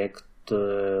decyzje,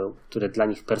 które dla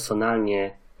nich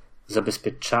personalnie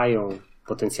zabezpieczają,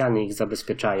 potencjalnie ich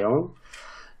zabezpieczają,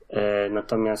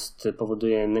 natomiast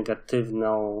powoduje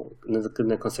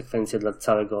negatywne konsekwencje dla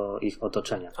całego ich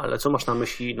otoczenia. Ale co masz na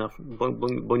myśli,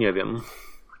 bo nie wiem.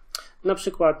 Na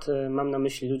przykład mam na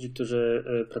myśli ludzi, którzy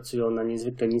pracują na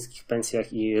niezwykle niskich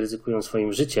pensjach i ryzykują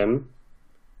swoim życiem,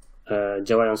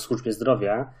 działają w służbie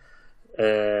zdrowia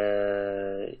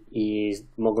i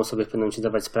mogą sobie w pewnym momencie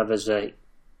zdawać sprawę, że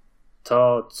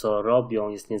to, co robią,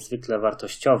 jest niezwykle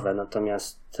wartościowe,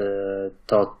 natomiast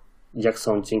to, jak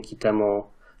są dzięki temu,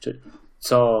 czy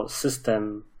co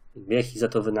system, jak ich za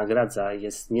to wynagradza,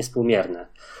 jest niespółmierne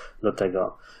do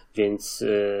tego, więc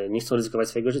nie chcą ryzykować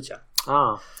swojego życia.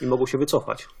 I mogą się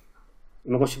wycofać.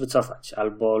 Mogą się wycofać,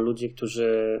 albo ludzie,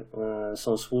 którzy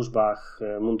są w służbach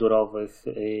mundurowych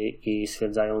i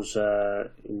stwierdzają, że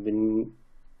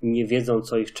nie wiedzą,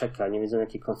 co ich czeka, nie wiedzą,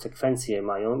 jakie konsekwencje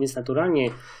mają, więc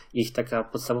naturalnie ich taka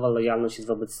podstawowa lojalność jest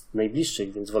wobec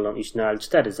najbliższych, więc wolą iść na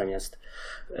L4 zamiast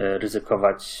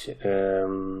ryzykować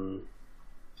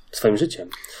swoim życiem.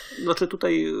 Znaczy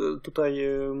tutaj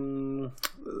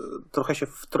trochę się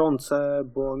wtrącę,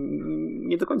 bo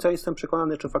nie do końca jestem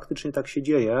przekonany, czy faktycznie tak się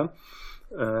dzieje.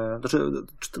 Znaczy,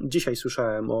 dzisiaj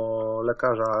słyszałem o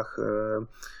lekarzach,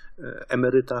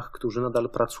 emerytach, którzy nadal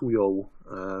pracują,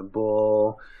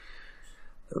 bo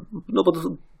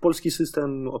polski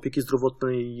system opieki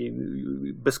zdrowotnej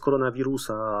bez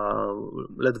koronawirusa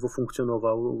ledwo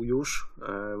funkcjonował już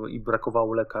i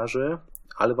brakowało lekarzy,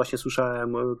 ale właśnie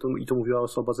słyszałem, i to mówiła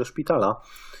osoba ze szpitala,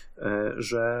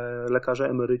 że lekarze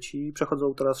emeryci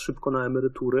przechodzą teraz szybko na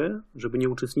emerytury, żeby nie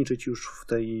uczestniczyć już w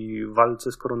tej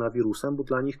walce z koronawirusem, bo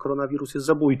dla nich koronawirus jest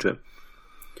zabójczy.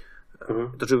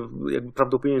 Znaczy, jakby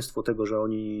prawdopodobieństwo tego, że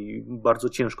oni bardzo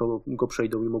ciężko go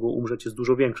przejdą i mogą umrzeć, jest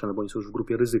dużo większe, no bo oni są już w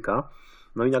grupie ryzyka.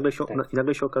 No i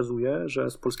nagle się okazuje,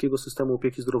 że z polskiego systemu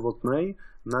opieki zdrowotnej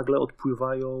nagle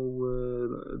odpływają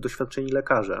doświadczeni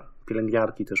lekarze.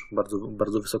 Pielęgniarki też, bardzo,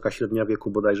 bardzo wysoka średnia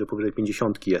wieku, bodajże powyżej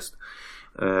 50 jest.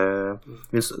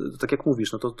 Więc tak jak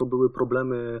mówisz, no to były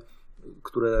problemy,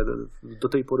 które do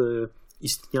tej pory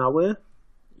istniały.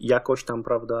 Jakoś tam,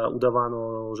 prawda,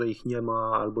 udawano, że ich nie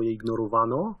ma albo je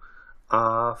ignorowano,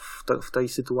 a w tej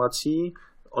sytuacji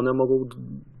one mogą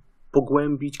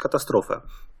pogłębić katastrofę.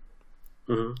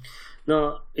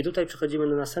 No i tutaj przechodzimy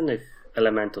do następnych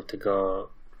elementów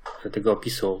tego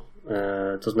opisu.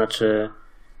 To znaczy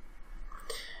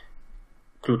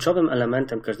kluczowym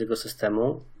elementem każdego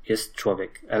systemu jest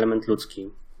człowiek, element ludzki,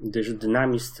 gdyż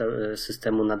dynamizm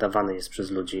systemu nadawany jest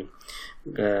przez ludzi,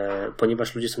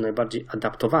 ponieważ ludzie są najbardziej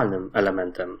adaptowalnym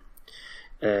elementem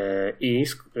i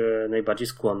najbardziej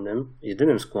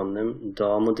jedynym skłonnym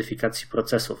do modyfikacji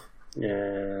procesów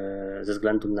ze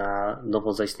względu na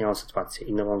nową zaistniałą sytuację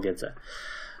i nową wiedzę.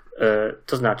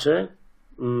 To znaczy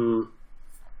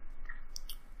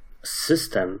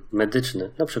system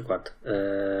medyczny na przykład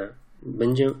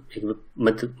będzie jakby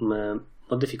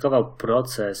modyfikował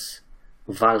proces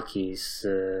walki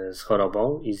z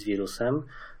chorobą i z wirusem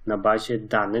na bazie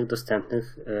danych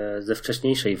dostępnych ze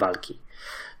wcześniejszej walki.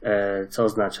 Co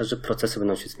oznacza, że procesy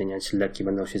będą się zmieniać, leki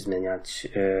będą się zmieniać.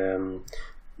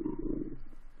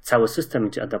 Cały system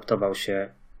będzie adaptował się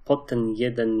pod ten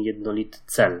jednolity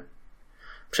cel.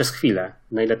 Przez chwilę,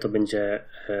 na ile to będzie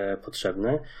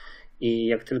potrzebne. I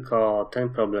jak tylko ten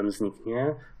problem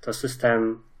zniknie, to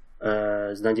system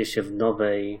znajdzie się w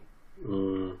nowej,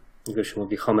 jak się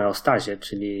mówi, homeostazie,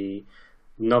 czyli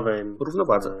nowej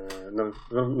równowadze.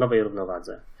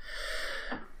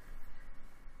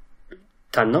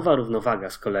 Ta nowa równowaga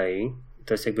z kolei,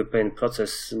 to jest jakby pewien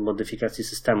proces modyfikacji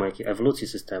systemu, jak i ewolucji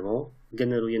systemu,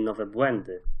 generuje nowe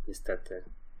błędy, niestety.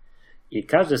 I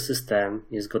każdy system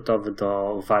jest gotowy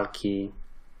do walki,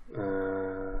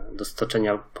 do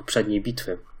stoczenia poprzedniej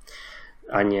bitwy,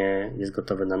 a nie jest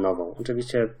gotowy na nową.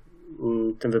 Oczywiście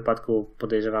w tym wypadku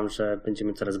podejrzewam, że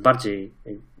będziemy coraz bardziej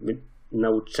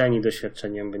nauczeni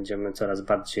doświadczeniem, będziemy coraz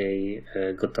bardziej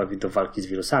gotowi do walki z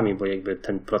wirusami, bo jakby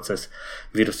ten proces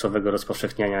wirusowego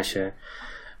rozpowszechniania się,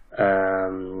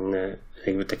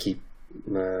 jakby takiej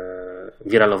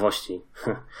wiralowości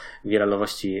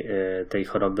tej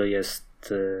choroby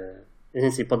jest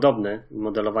więcej podobny.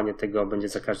 Modelowanie tego będzie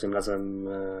za każdym razem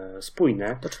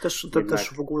spójne. To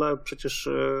też w ogóle przecież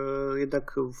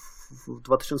jednak w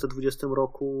 2020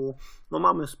 roku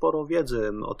mamy sporo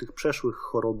wiedzy o tych przeszłych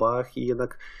chorobach i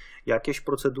jednak jakieś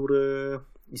procedury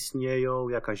istnieją,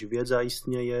 jakaś wiedza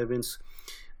istnieje, więc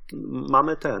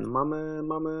mamy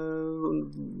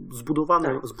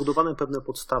zbudowane pewne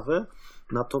podstawy,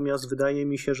 natomiast wydaje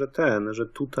mi się, że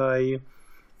tutaj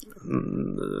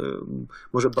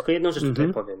Może Tylko jedną rzecz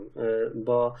tutaj powiem,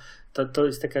 bo to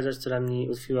jest taka rzecz, która mi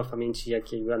utkwiła w pamięci,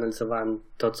 jak jakby analizowałem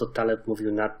to, co Taleb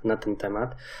mówił na ten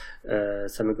temat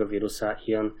samego wirusa,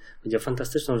 i on powiedział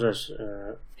fantastyczną rzecz,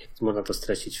 jak można to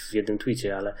streścić w jednym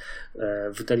tweetie, ale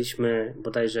wydaliśmy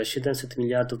bodajże $700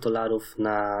 miliardów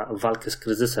na walkę z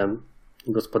kryzysem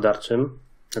gospodarczym,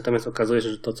 natomiast okazuje się,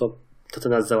 że to, co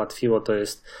nas załatwiło, to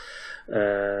jest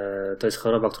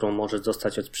choroba, którą możesz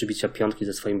dostać od przybicia piątki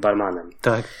ze swoim barmanem.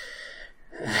 Tak.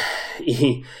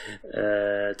 I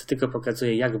to tylko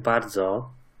pokazuje, jak bardzo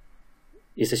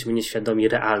jesteśmy nieświadomi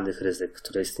realnych ryzyk,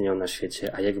 które istnieją na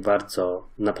świecie, a jak bardzo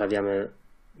naprawiamy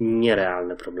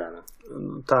nierealne problemy.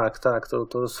 Tak,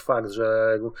 to jest fakt,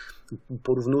 że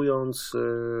porównując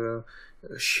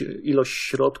ilość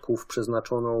środków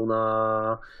przeznaczoną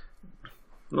na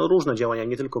różne działania,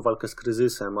 nie tylko walkę z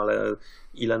kryzysem, ale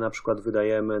ile na przykład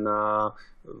wydajemy na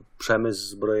przemysł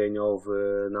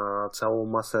zbrojeniowy, na całą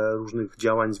masę różnych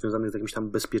działań związanych z jakimś tam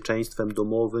bezpieczeństwem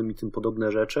domowym i tym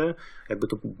podobne rzeczy, jakby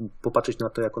to popatrzeć na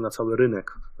to jako na cały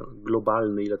rynek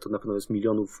globalny, ile to na pewno jest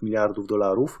milionów, miliardów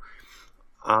dolarów,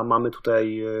 a mamy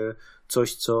tutaj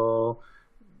coś, co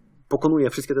pokonuje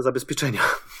wszystkie te zabezpieczenia.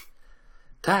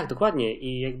 Tak, dokładnie.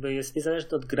 I jakby jest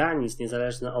niezależne od granic,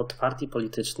 niezależne od partii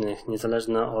politycznych,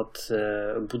 niezależne od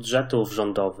budżetów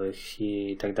rządowych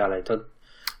i tak dalej. To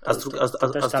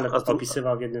też Taleb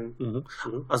opisywał w jednym...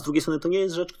 A z drugiej strony to nie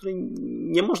jest rzecz, której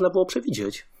nie można było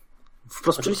przewidzieć.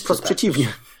 Wprost przeciwnie.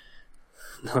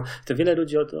 No, to wiele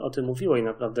ludzi o tym mówiło i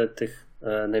naprawdę tych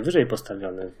najwyżej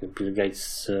postawionych, Bill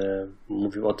Gates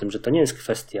mówił o tym, że to nie jest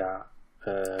kwestia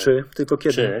tylko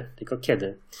kiedy. Tylko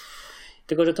kiedy.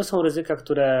 Tylko, że to są ryzyka,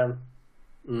 które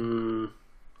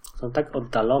są tak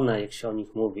oddalone, jak się o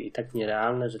nich mówi, i tak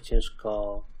nierealne, że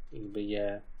ciężko jakby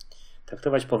je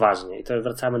traktować poważnie. I to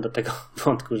wracamy do tego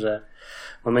wątku, że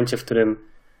w momencie, w którym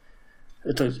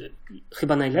to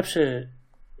chyba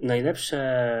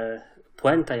najlepsze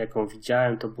puenta, jaką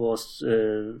widziałem, to było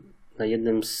na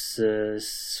jednym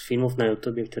z filmów na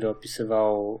YouTubie, który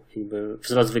opisywał jakby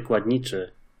wzrost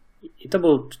wykładniczy. I to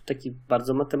był taki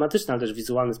bardzo matematyczny, ale też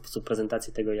wizualny sposób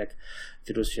prezentacji tego, jak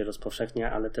wirus się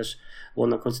rozpowszechnia, ale też było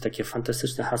na końcu takie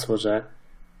fantastyczne hasło, że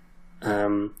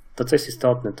to, co jest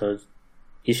istotne, to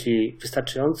jeśli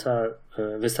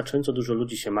wystarczająco dużo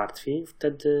ludzi się martwi,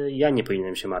 wtedy ja nie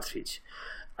powinienem się martwić,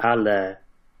 ale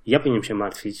ja powinienem się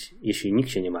martwić, jeśli nikt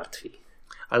się nie martwi.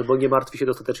 Albo nie martwi się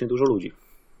dostatecznie dużo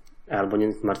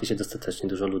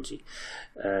ludzi.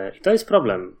 I to jest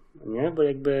problem, nie? Bo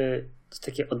jakby to jest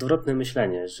takie odwrotne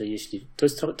myślenie, że jeśli, to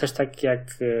jest też tak jak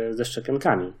ze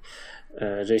szczepionkami,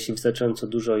 że jeśli wystarczająco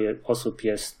dużo osób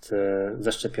jest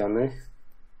zaszczepionych,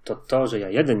 to, że ja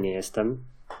jeden nie jestem,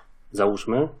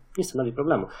 załóżmy, nie stanowi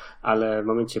problemu, ale w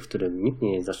momencie, w którym nikt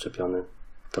nie jest zaszczepiony,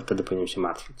 to wtedy powinien się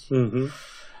martwić.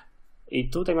 I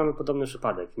tutaj mamy podobny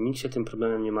przypadek. Nikt się tym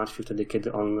problemem nie martwi wtedy,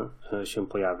 kiedy on się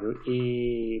pojawił.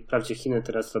 I wprawdzie Chiny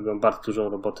teraz robią bardzo dużą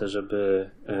robotę, żeby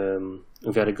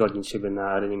uwiarygodnić siebie na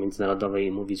arenie międzynarodowej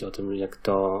i mówić o tym, jak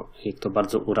to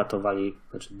bardzo uratowali,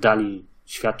 znaczy dali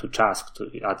światu czas,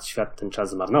 a świat ten czas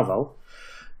zmarnował.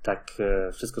 Tak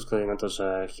wszystko wskazuje na to,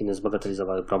 że Chiny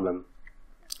zbagatelizowały problem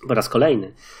po raz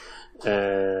kolejny.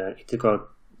 I tylko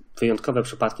wyjątkowe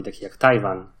przypadki, takie jak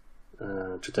Tajwan,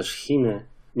 czy też Chiny,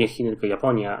 nie Chiny, tylko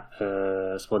Japonia,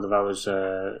 spowodowały,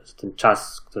 że ten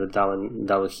czas, który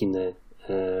dały Chiny,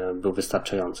 był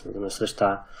wystarczający. Natomiast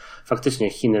reszta, faktycznie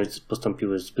Chiny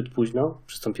postąpiły zbyt późno,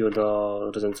 przystąpiły do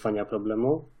rozwiązywania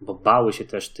problemu, bo bały się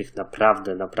też tych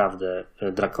naprawdę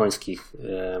drakońskich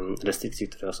restrykcji,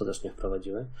 które ostatecznie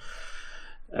wprowadziły.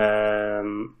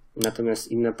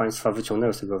 Natomiast inne państwa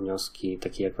wyciągnęły z tego wnioski,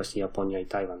 takie jak właśnie Japonia i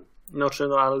Tajwan.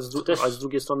 Ale z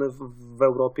drugiej strony w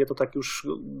Europie to tak już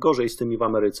gorzej z tymi w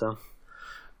Ameryce.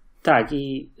 Tak,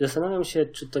 i zastanawiam się,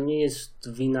 czy to nie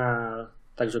jest wina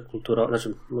także kulturowa,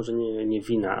 znaczy może nie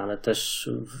wina, ale też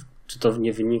czy to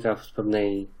nie wynika z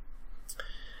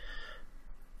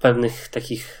pewnych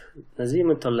takich,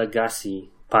 nazwijmy to legacy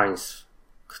państw,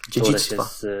 które się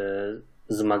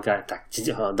zmagają. Tak,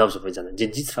 dobrze powiedziane,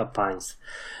 dziedzictwa państw.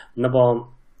 No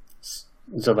bo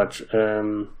zobacz,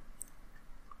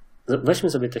 weźmy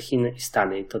sobie te Chiny i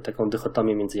Stany i to taką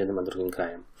dychotomię między jednym a drugim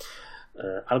krajem.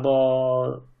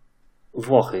 Albo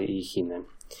Włochy i Chiny.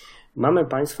 Mamy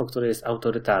państwo, które jest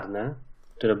autorytarne,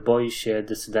 które boi się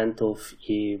dysydentów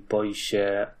i boi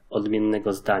się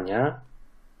odmiennego zdania,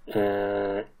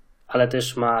 ale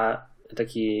też ma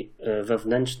taki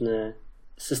wewnętrzny,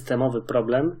 systemowy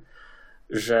problem,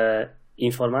 że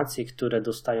informacje, które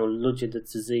dostają ludzie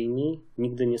decyzyjni,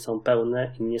 nigdy nie są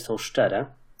pełne i nie są szczere.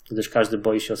 gdyż każdy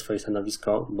boi się o swoje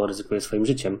stanowisko, bo ryzykuje swoim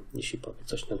życiem, jeśli powie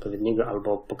coś nieodpowiedniego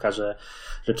albo pokaże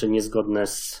rzeczy niezgodne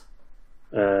z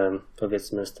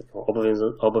powiedzmy z taką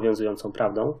obowiązującą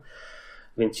prawdą.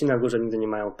 Więc ci na górze nigdy nie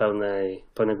mają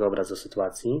pełnego obrazu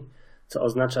sytuacji, co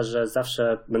oznacza, że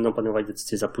zawsze będą podejmować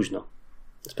decyzje za późno.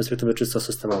 Z perspektywy czysto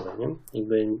systemowej.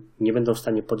 Nie będą w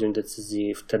stanie podjąć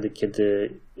decyzji wtedy,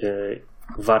 kiedy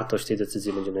wartość tej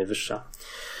decyzji będzie najwyższa.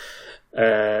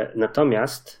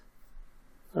 Natomiast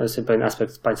to jest pewien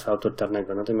aspekt państwa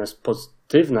autorytarnego. Natomiast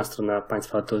pozytywna strona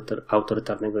państwa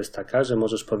autorytarnego jest taka, że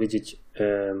możesz powiedzieć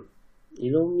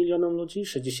ilu milionom ludzi?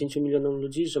 60 milionom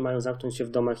ludzi, że mają zamknąć się w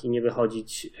domach i nie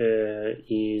wychodzić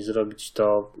i zrobić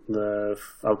to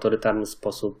w autorytarny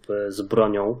sposób z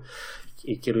bronią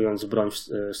i kierując broń w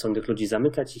stronę tych ludzi,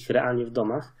 zamykać ich realnie w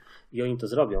domach i oni to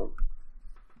zrobią.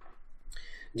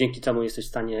 Dzięki temu jesteś w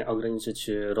stanie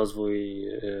ograniczyć rozwój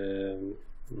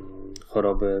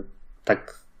choroby w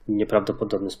tak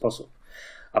nieprawdopodobny sposób.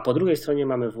 A po drugiej stronie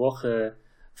mamy Włochy,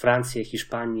 Francję,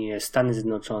 Hiszpanię, Stany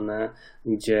Zjednoczone,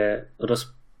 gdzie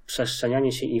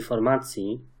rozprzestrzenianie się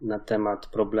informacji na temat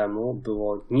problemu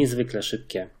było niezwykle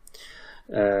szybkie.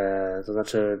 To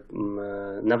znaczy,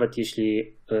 nawet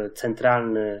jeśli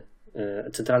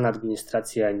centralna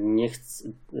administracja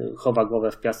chowa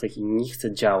głowę w piasek i nie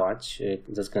chce działać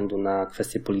ze względu na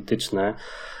kwestie polityczne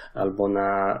albo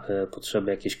na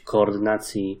potrzeby jakiejś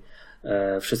koordynacji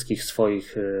wszystkich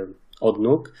swoich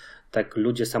odnóg, tak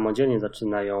ludzie samodzielnie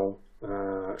zaczynają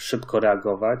szybko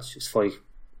reagować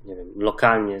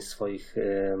lokalnie w swoich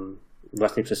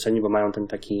własnej przestrzeni, bo mają ten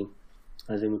taki,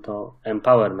 nazwijmy to,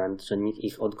 empowerment, że nikt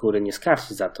ich od góry nie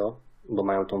skarci za to, bo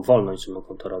mają tą wolność, że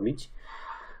mogą to robić.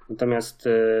 Natomiast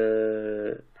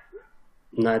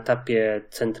na etapie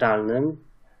centralnym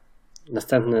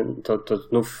następne to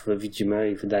znów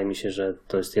widzimy i wydaje mi się, że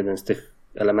to jest jeden z tych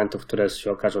elementów, które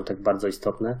się okażą tak bardzo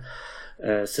istotne.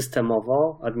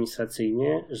 Systemowo,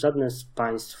 administracyjnie żadne z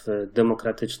państw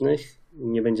demokratycznych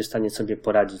nie będzie w stanie sobie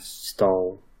poradzić z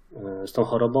tą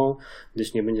chorobą,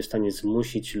 gdyż nie będzie w stanie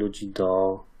zmusić ludzi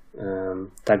do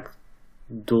tak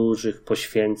dużych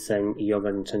poświęceń i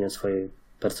ograniczenia swojej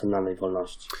personalnej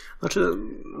wolności. Znaczy,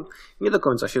 nie do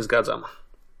końca się zgadzam,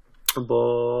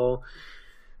 bo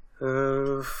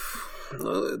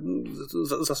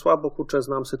za słabo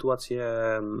znam sytuację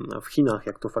w Chinach,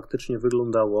 jak to faktycznie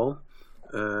wyglądało,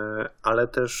 ale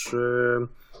też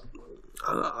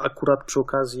akurat przy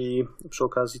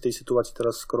okazji tej sytuacji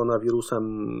teraz z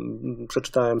koronawirusem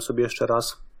przeczytałem sobie jeszcze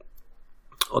raz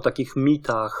o takich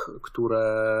mitach,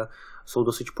 które są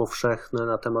dosyć powszechne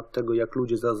na temat tego, jak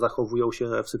ludzie zachowują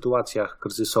się w sytuacjach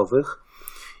kryzysowych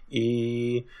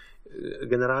i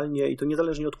generalnie, i to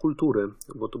niezależnie od kultury,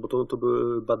 bo to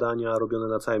były badania robione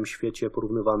na całym świecie,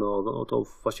 porównywano to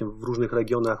właśnie w różnych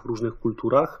regionach, w różnych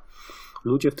kulturach.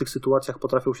 Ludzie w tych sytuacjach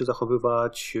potrafią się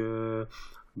zachowywać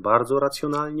bardzo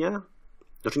racjonalnie.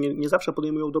 Znaczy nie zawsze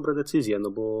podejmują dobre decyzje,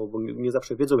 bo nie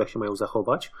zawsze wiedzą, jak się mają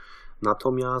zachować.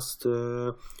 Natomiast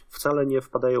wcale nie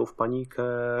wpadają w panikę,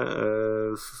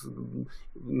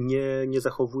 nie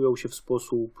zachowują się w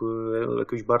sposób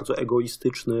jakiś bardzo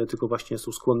egoistyczny, tylko właśnie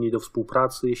są skłonni do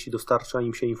współpracy. Jeśli dostarcza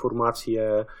im się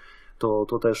informacje,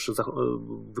 to też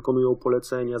wykonują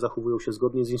polecenia, zachowują się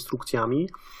zgodnie z instrukcjami.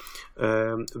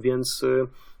 Więc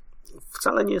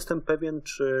wcale nie jestem pewien,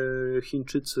 czy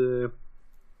Chińczycy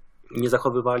nie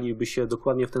zachowywaliby się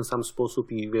dokładnie w ten sam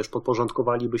sposób i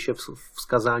podporządkowaliby się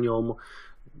wskazaniom,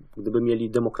 gdyby mieli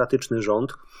demokratyczny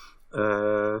rząd.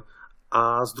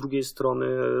 A z drugiej strony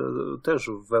też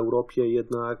w Europie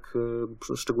jednak,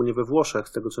 szczególnie we Włoszech,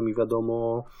 z tego co mi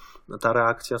wiadomo, ta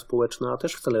reakcja społeczna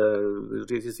też wcale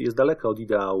jest daleka od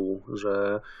ideału,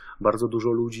 że bardzo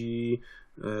dużo ludzi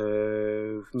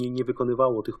nie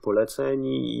wykonywało tych poleceń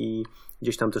i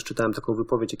gdzieś tam też czytałem taką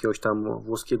wypowiedź jakiegoś tam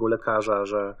włoskiego lekarza,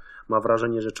 że ma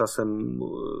wrażenie, że czasem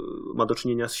ma do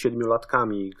czynienia z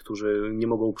 7-latkami, którzy nie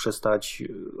mogą przestać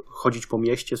chodzić po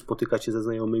mieście, spotykać się ze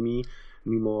znajomymi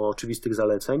mimo oczywistych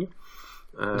zaleceń.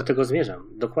 Do tego zmierzam,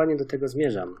 dokładnie do tego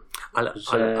zmierzam.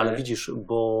 Ale widzisz,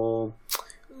 bo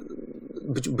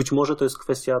być może to jest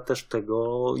kwestia też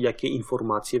tego, jakie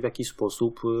informacje, w jaki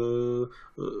sposób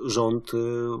rząd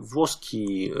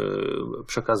włoski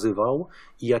przekazywał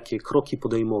i jakie kroki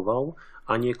podejmował,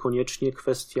 a niekoniecznie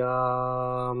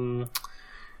kwestia,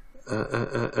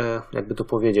 jakby to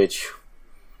powiedzieć,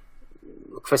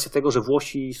 kwestia tego, że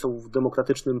Włosi są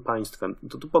demokratycznym państwem.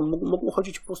 To mogło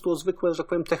chodzić po prostu o zwykłe, że tak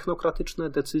powiem, technokratyczne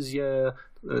decyzje,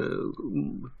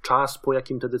 czas, po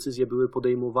jakim te decyzje były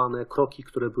podejmowane, kroki,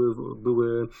 które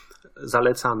były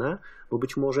zalecane, bo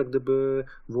być może gdyby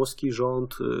włoski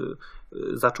rząd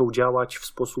zaczął działać w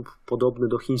sposób podobny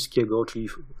do chińskiego, czyli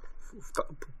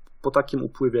po takim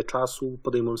upływie czasu,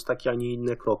 podejmując takie, a nie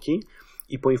inne kroki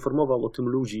i poinformował o tym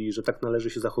ludzi, że tak należy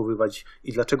się zachowywać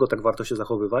i dlaczego tak warto się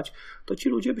zachowywać, to ci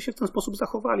ludzie by się w ten sposób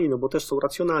zachowali, no bo też są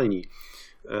racjonalni.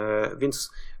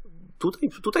 Więc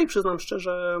tutaj przyznam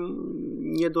szczerze,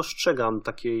 nie dostrzegam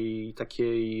takiej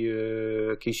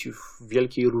jakiejś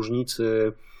wielkiej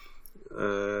różnicy,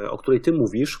 o której ty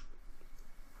mówisz.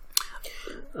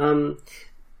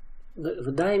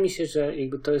 Wydaje mi się, że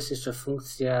jakby to jest jeszcze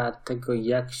funkcja tego,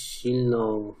 jak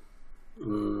silną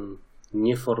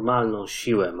nieformalną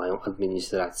siłę mają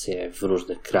administracje w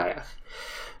różnych krajach.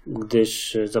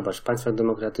 Gdyż zobacz, w państwach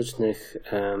demokratycznych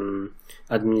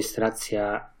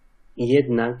administracja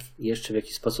jednak jeszcze w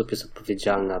jakiś sposób jest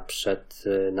odpowiedzialna przed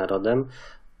narodem,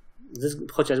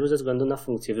 chociażby ze względu na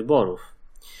funkcję wyborów,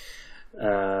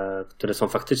 które są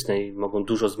faktyczne i mogą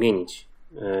dużo zmienić.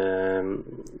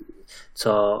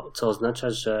 Co oznacza,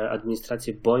 że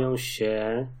administracje boją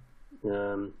się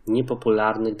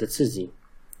niepopularnych decyzji.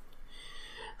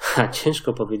 A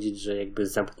ciężko powiedzieć, że jakby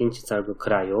zamknięcie całego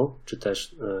kraju, czy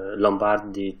też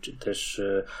Lombardii, czy też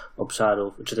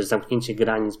obszarów, czy też zamknięcie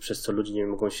granic, przez co ludzie nie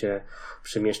mogą się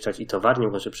przemieszczać i towary nie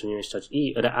mogą się przemieszczać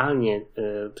i realnie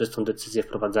przez tą decyzję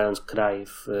wprowadzając kraj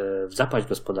w zapaść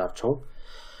gospodarczą,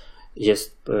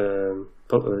 jest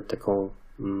taką,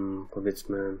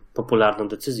 powiedzmy, popularną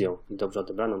decyzją i dobrze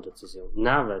odebraną decyzją,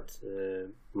 nawet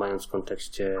mając w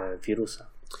kontekście wirusa.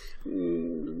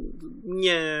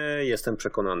 Nie jestem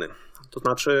przekonany. To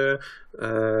znaczy,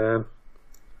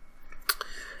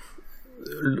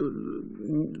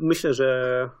 myślę,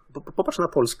 że popatrz na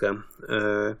Polskę.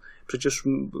 Przecież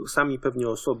sami pewnie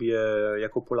o sobie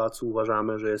jako Polacy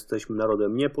uważamy, że jesteśmy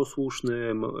narodem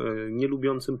nieposłusznym,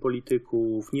 nielubiącym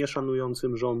polityków,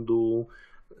 nieszanującym rządu,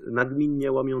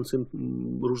 nagminnie łamiącym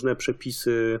różne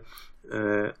przepisy,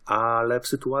 ale w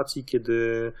sytuacji,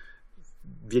 kiedy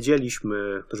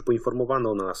wiedzieliśmy, że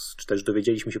poinformowano nas, czy też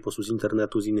dowiedzieliśmy się po prostu z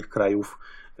internetu, z innych krajów,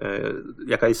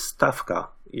 jaka jest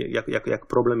stawka, jak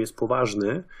problem jest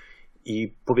poważny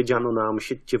i powiedziano nam,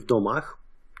 siedźcie w domach,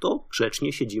 to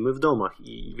grzecznie siedzimy w domach.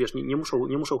 I wiesz,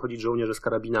 nie muszą chodzić żołnierze z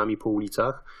karabinami po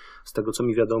ulicach. Z tego, co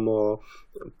mi wiadomo,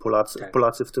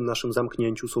 Polacy w tym naszym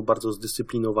zamknięciu są bardzo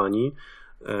zdyscyplinowani.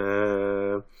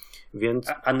 Więc...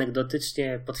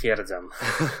 Anegdotycznie potwierdzam.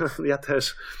 Ja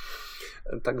też.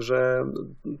 Także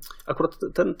akurat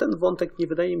ten wątek nie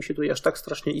wydaje mi się tutaj aż tak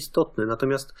strasznie istotny,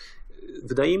 natomiast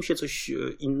wydaje mi się coś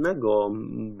innego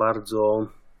bardzo,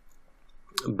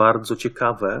 bardzo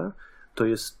ciekawe, to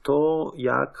jest to,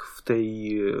 jak w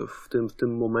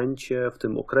tym momencie, w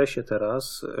tym okresie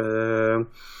teraz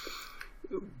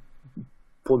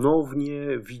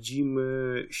ponownie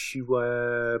widzimy siłę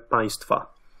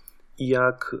państwa i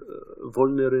jak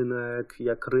wolny rynek,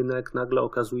 jak rynek nagle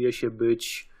okazuje się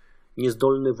być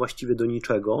niezdolny właściwie do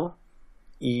niczego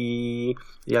i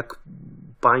jak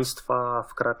państwa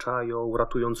wkraczają,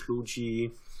 ratując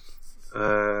ludzi.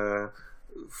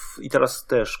 I teraz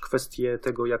też kwestie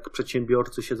tego, jak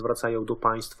przedsiębiorcy się zwracają do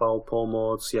państwa o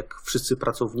pomoc, jak wszyscy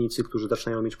pracownicy, którzy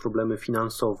zaczynają mieć problemy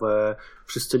finansowe,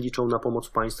 wszyscy liczą na pomoc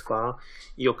państwa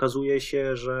i okazuje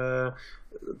się, że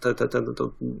to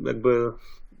jakby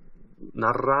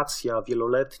narracja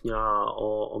wieloletnia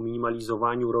o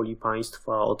minimalizowaniu roli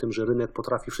państwa, o tym, że rynek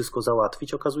potrafi wszystko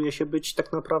załatwić, okazuje się być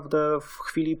tak naprawdę w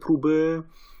chwili próby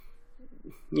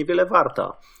niewiele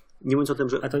warta. Nie mówiąc o tym,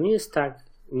 że... A to nie jest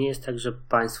tak, że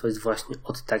państwo jest właśnie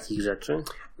od takich rzeczy?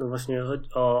 No właśnie chodzi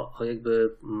o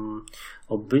jakby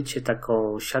o bycie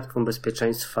taką siatką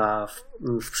bezpieczeństwa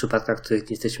w przypadkach, których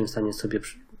nie jesteśmy w stanie sobie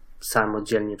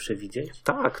samodzielnie przewidzieć.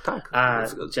 Tak. A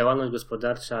działalność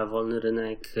gospodarcza, wolny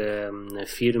rynek,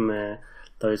 firmy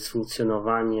to jest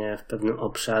funkcjonowanie w pewnym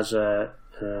obszarze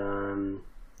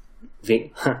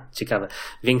ciekawe,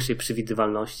 większej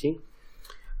przewidywalności.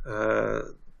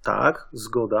 Tak,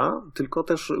 zgoda, tylko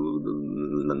też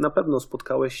na pewno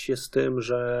spotkałeś się z tym,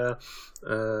 że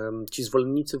ci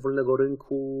zwolennicy wolnego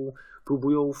rynku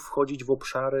próbują wchodzić w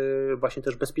obszary właśnie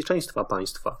też bezpieczeństwa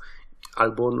państwa.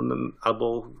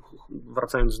 Albo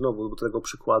wracając znowu do tego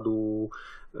przykładu,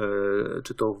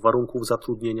 czy to warunków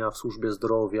zatrudnienia w służbie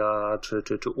zdrowia,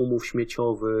 czy umów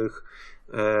śmieciowych,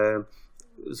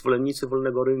 zwolennicy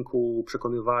wolnego rynku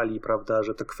przekonywali, prawda,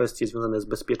 że te kwestie związane z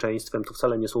bezpieczeństwem to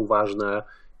wcale nie są ważne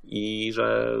i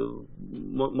że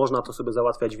można to sobie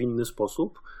załatwiać w inny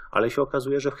sposób, ale się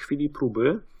okazuje, że w chwili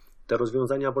próby te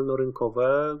rozwiązania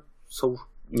wolnorynkowe są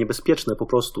niebezpieczne po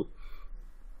prostu.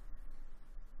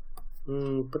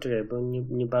 Poczekaj, bo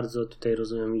nie bardzo tutaj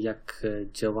rozumiem, jak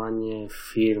działanie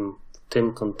firm w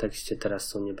tym kontekście teraz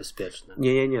są niebezpieczne.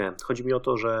 Nie. Chodzi mi o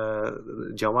to, że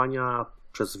działania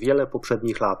przez wiele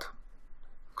poprzednich lat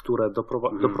które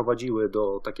doprowadziły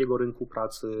do takiego rynku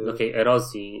pracy. Do takiej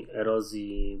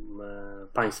erozji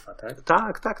państwa, tak?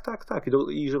 Tak.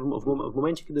 I że w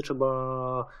momencie,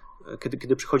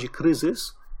 kiedy przychodzi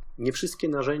kryzys, nie wszystkie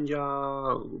narzędzia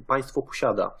państwo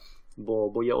posiada,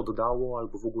 bo je oddało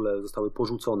albo w ogóle zostały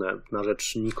porzucone na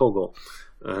rzecz nikogo.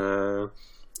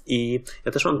 I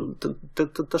ja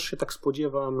też się tak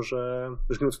spodziewam, że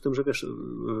mówiąc o tym, że wiesz,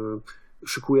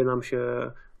 szykuje nam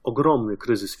się ogromny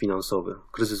kryzys finansowy,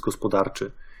 kryzys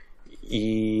gospodarczy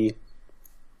i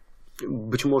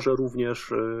być może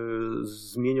również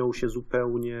zmienią się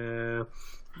zupełnie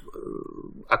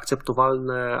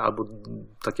akceptowalne albo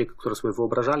takie, które sobie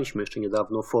wyobrażaliśmy jeszcze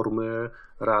niedawno, formy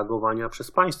reagowania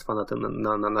przez państwa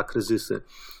na kryzysy.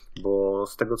 Bo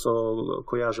z tego, co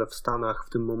kojarzę w Stanach w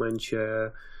tym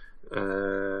momencie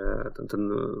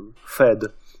ten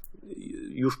Fed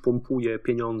już pompuje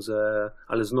pieniądze,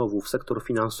 ale znowu w sektor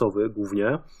finansowy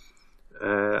głównie,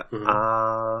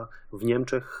 a w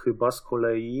Niemczech chyba z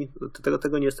kolei,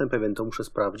 tego nie jestem pewien, to muszę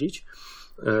sprawdzić,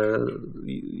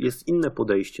 jest inne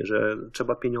podejście, że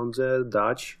trzeba pieniądze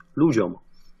dać ludziom,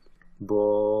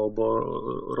 bo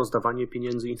rozdawanie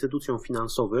pieniędzy instytucjom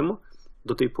finansowym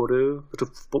do tej pory, znaczy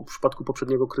w przypadku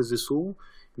poprzedniego kryzysu,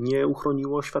 nie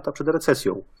uchroniło świata przed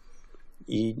recesją.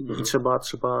 I trzeba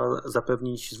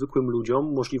zapewnić zwykłym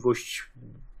ludziom możliwość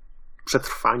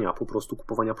przetrwania, po prostu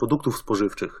kupowania produktów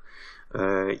spożywczych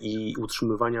i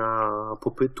utrzymywania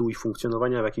popytu i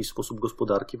funkcjonowania w jakiś sposób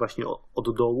gospodarki właśnie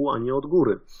od dołu, a nie od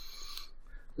góry.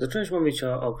 Zacząłeś mówić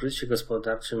o kryzysie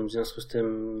gospodarczym, w związku z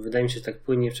tym wydaje mi się, że tak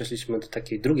płynnie przeszliśmy do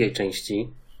takiej drugiej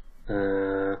części,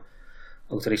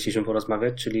 o której chcieliśmy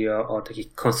porozmawiać, czyli o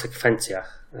takich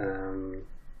konsekwencjach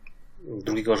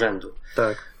drugiego rzędu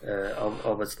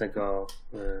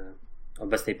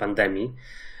obecnej pandemii.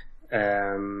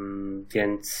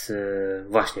 Więc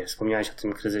właśnie wspomniałeś o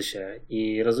tym kryzysie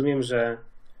i rozumiem, że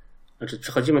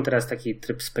przechodzimy teraz taki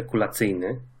tryb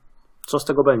spekulacyjny. Co z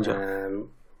tego będzie?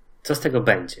 Co z tego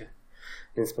będzie?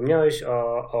 Więc wspomniałeś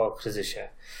o kryzysie.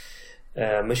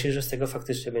 Myślisz, że z tego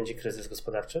faktycznie będzie kryzys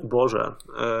gospodarczy? Boże,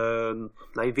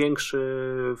 największy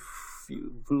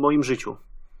w moim życiu,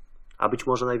 a być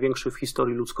może największy w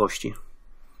historii ludzkości.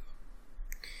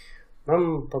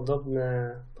 Mam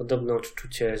podobne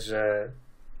odczucie, że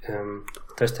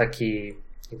to jest taki,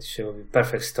 jak to się mówi,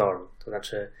 perfect storm. To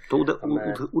znaczy... To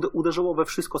uderzyło we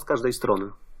wszystko z każdej strony.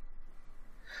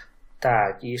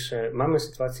 Tak, i jeszcze mamy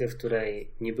sytuację, w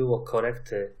której nie było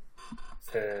korekty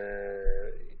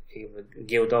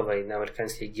giełdowej na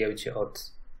amerykańskiej giełdzie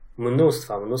od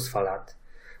mnóstwa lat.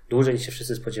 Dłużej niż się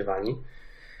wszyscy spodziewali.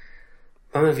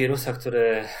 Mamy wirusa,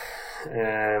 który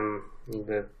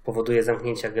powoduje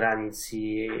zamknięcia granic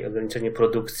i ograniczenie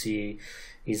produkcji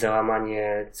i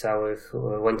załamanie całych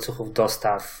łańcuchów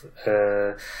dostaw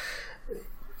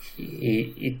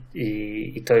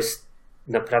i to jest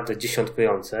naprawdę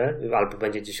dziesiątkujące, albo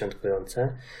będzie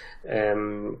dziesiątkujące.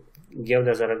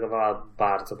 Giełda zareagowała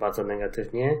bardzo, bardzo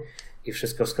negatywnie i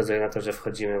wszystko wskazuje na to, że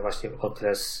wchodzimy właśnie w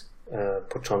okres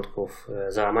początków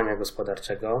załamania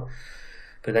gospodarczego.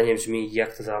 Pytanie brzmi,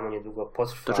 jak to załamanie długo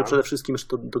potrwa. Znaczy przede wszystkim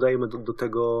jeszcze dodajemy do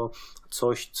tego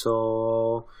coś,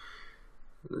 co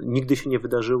nigdy się nie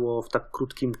wydarzyło w tak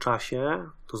krótkim czasie,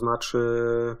 to znaczy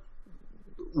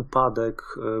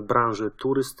upadek branży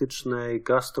turystycznej,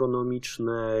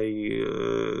 gastronomicznej,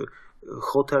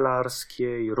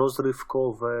 hotelarskiej,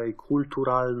 rozrywkowej,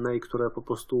 kulturalnej, które po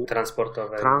prostu...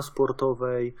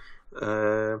 Transportowej.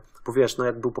 Bo wiesz, no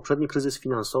jak był poprzedni kryzys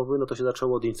finansowy, no to się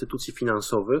zaczęło od instytucji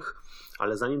finansowych,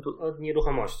 ale zanim to... Od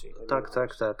nieruchomości. Tak.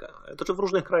 To czy w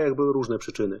różnych krajach były różne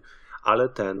przyczyny, ale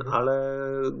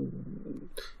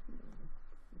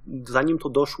zanim to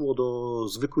doszło do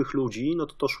zwykłych ludzi, no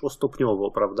to szło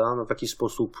stopniowo, prawda? No w jakiś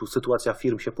sposób sytuacja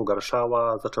firm się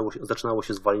pogarszała, zaczynało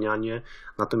się zwalnianie,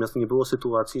 natomiast nie było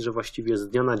sytuacji, że właściwie z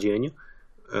dnia na dzień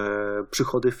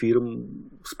przychody firm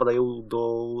spadają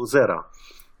do zera.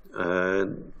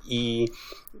 I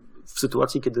w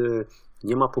sytuacji, kiedy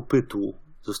nie ma popytu,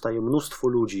 zostaje mnóstwo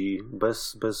ludzi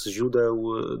bez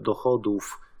źródeł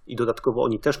dochodów i dodatkowo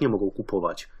oni też nie mogą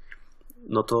kupować,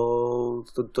 no to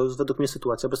jest według mnie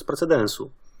sytuacja bez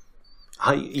precedensu.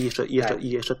 I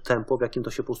jeszcze tempo, w jakim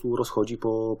to się po prostu rozchodzi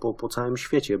po całym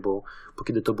świecie, bo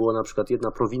kiedy to była na przykład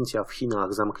jedna prowincja w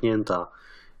Chinach zamknięta,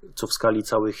 co w skali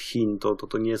całych Chin,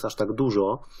 to nie jest aż tak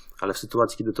dużo, ale w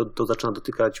sytuacji, kiedy to zaczyna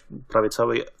dotykać prawie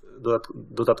całej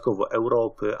dodatkowo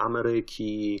Europy,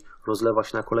 Ameryki, rozlewa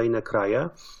się na kolejne kraje,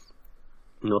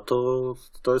 no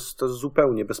to jest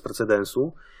zupełnie bez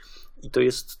precedensu i to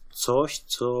jest coś,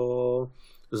 co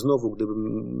znowu,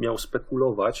 gdybym miał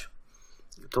spekulować,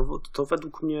 to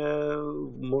według mnie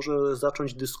może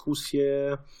zacząć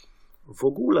dyskusję w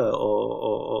ogóle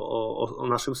o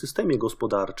naszym systemie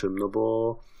gospodarczym,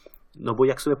 no bo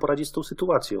jak sobie poradzić z tą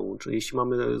sytuacją? Czy jeśli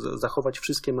mamy zachować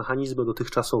wszystkie mechanizmy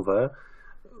dotychczasowe,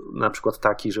 na przykład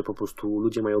taki, że po prostu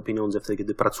ludzie mają pieniądze wtedy,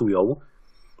 kiedy pracują,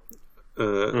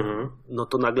 no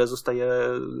to nagle zostaje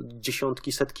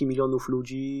dziesiątki, setki milionów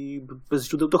ludzi bez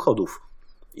źródeł dochodów.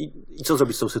 I co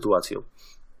zrobić z tą sytuacją?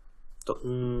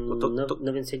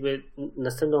 No więc jakby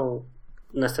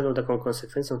następną taką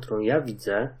konsekwencją, którą ja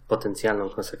widzę, potencjalną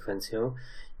konsekwencją,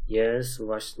 jest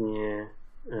właśnie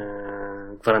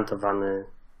gwarantowany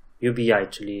UBI,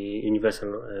 czyli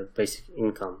Universal Basic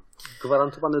Income.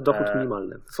 Gwarantowany dochód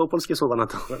minimalny. Są polskie słowa na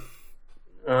to.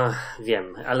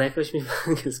 Wiem, ale jakoś mi w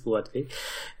angielsku łatwiej.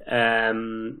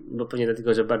 Bo pewnie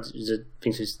dlatego, że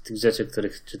większość tych rzeczy,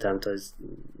 których czytałem, to jest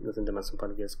na ten temat są po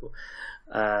angielsku.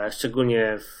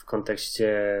 Szczególnie w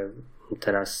kontekście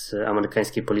teraz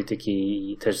amerykańskiej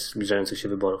polityki i też zbliżających się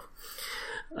wyborów.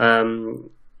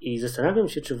 I zastanawiam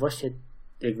się, czy właśnie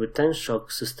jakby ten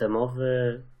szok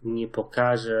systemowy nie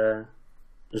pokaże,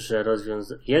 że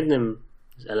jednym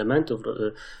z elementów,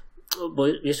 bo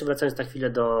jeszcze wracając na chwilę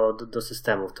do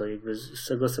systemów, to jakby z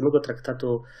tego samego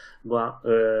traktatu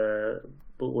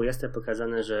było jasno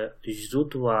pokazane, że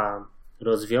źródła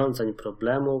rozwiązań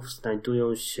problemów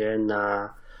znajdują się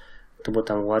to było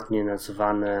tam ładnie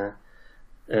nazwane,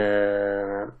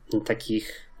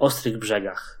 takich ostrych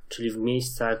brzegach, czyli w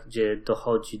miejscach, gdzie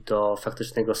dochodzi do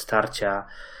faktycznego starcia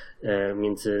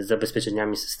między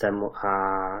zabezpieczeniami systemu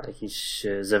a jakimś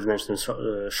zewnętrznym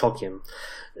szokiem.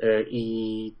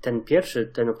 I ten pierwszy,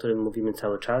 ten o którym mówimy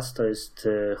cały czas, to jest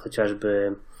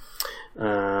chociażby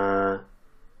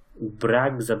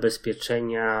brak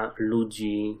zabezpieczenia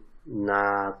ludzi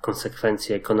na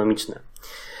konsekwencje ekonomiczne.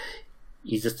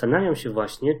 I zastanawiam się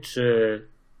właśnie, czy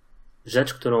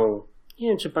rzecz, którą nie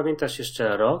wiem, czy pamiętasz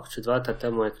jeszcze rok czy 2 lata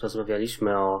temu, jak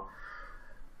rozmawialiśmy o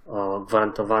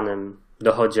gwarantowanym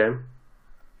dochodzie,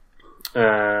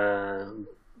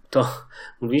 to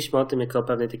mówiliśmy o tym jako o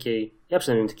pewnej takiej, ja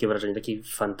przynajmniej mam takie wrażenie, takiej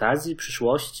fantazji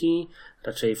przyszłości,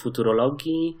 raczej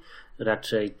futurologii,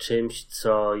 raczej czymś,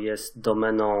 co jest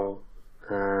domeną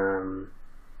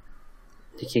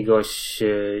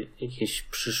jakiejś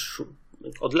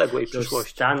odległej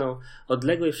przyszłości.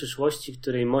 Odległej przyszłości,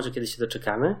 której może kiedyś się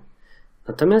doczekamy.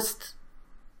 Natomiast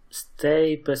z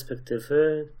tej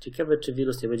perspektywy ciekawe, czy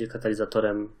wirus nie będzie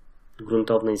katalizatorem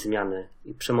gruntownej zmiany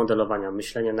i przemodelowania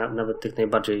myślenia nawet tych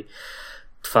najbardziej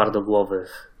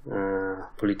twardogłowych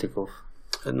polityków.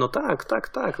 No tak.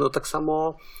 No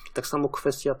tak samo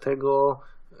kwestia tego,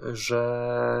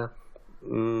 że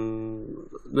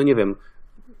no nie wiem,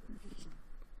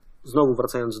 znowu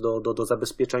wracając do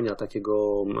zabezpieczenia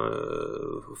takiego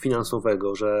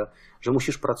finansowego, że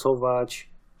musisz pracować,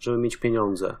 żeby mieć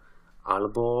pieniądze,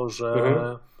 albo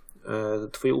że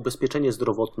twoje ubezpieczenie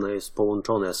zdrowotne jest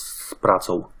połączone z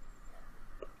pracą.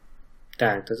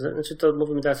 Tak, to znaczy to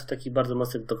mówimy teraz o takich bardzo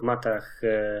mocnych dogmatach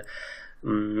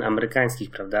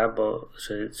amerykańskich, prawda, bo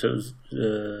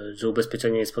że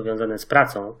ubezpieczenie jest powiązane z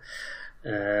pracą,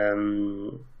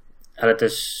 ale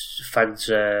też fakt,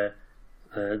 że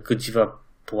godziwa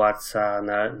płaca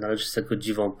należy za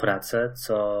godziwą pracę,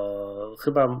 co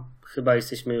chyba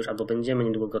jesteśmy już, albo będziemy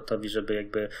niedługo gotowi, żeby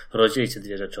jakby rozdzielić te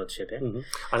dwie rzeczy od siebie.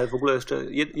 Ale w ogóle jeszcze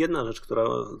jedna rzecz, która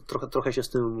trochę się z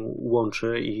tym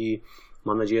łączy i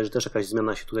mam nadzieję, że też jakaś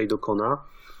zmiana się tutaj dokona.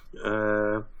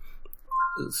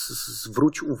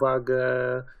 Zwróć uwagę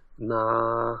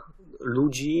na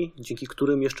ludzi, dzięki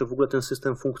którym jeszcze w ogóle ten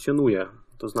system funkcjonuje.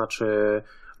 To znaczy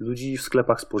ludzi w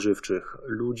sklepach spożywczych,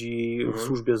 ludzi w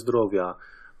służbie zdrowia,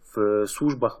 w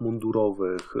służbach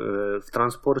mundurowych, w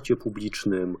transporcie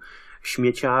publicznym,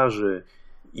 śmieciarzy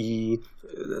i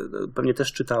pewnie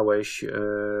też czytałeś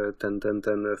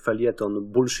ten felieton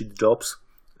Bullshit Jobs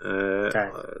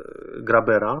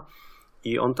Grabera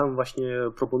i on tam właśnie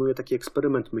proponuje taki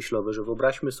eksperyment myślowy, że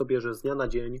wyobraźmy sobie, że z dnia na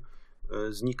dzień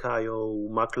znikają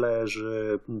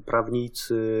maklerzy,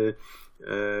 prawnicy,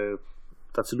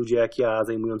 tacy ludzie jak ja,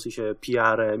 zajmujący się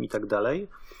PR-em i tak dalej.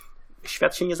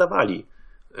 Świat się nie zawali.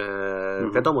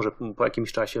 Wiadomo, że po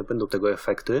jakimś czasie będą tego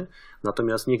efekty,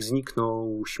 natomiast niech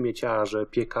znikną śmieciarze,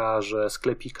 piekarze,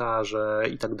 sklepikarze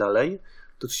i tak dalej,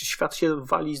 to świat się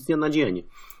wali z dnia na dzień.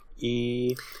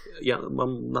 I ja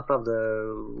mam naprawdę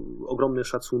ogromny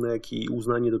szacunek i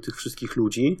uznanie do tych wszystkich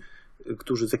ludzi,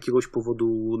 którzy z jakiegoś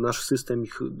powodu nasz system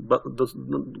ich po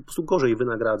prostu gorzej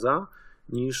wynagradza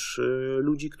niż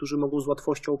ludzi, którzy mogą z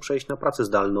łatwością przejść na pracę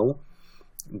zdalną,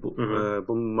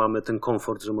 bo mamy ten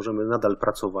komfort, że możemy nadal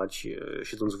pracować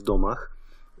siedząc w domach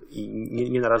i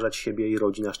nie narażać siebie i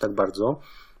rodzin aż tak bardzo.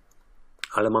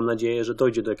 ale mam nadzieję, że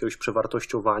dojdzie do jakiegoś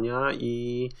przewartościowania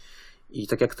i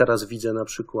tak jak teraz widzę na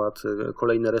przykład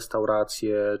kolejne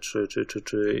restauracje czy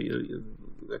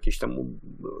jakieś tam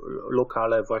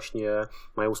lokale właśnie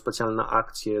mają specjalne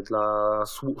akcje dla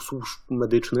służb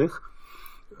medycznych,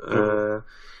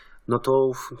 no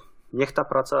to niech ta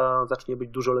praca zacznie być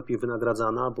dużo lepiej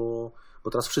wynagradzana, bo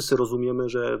teraz wszyscy rozumiemy,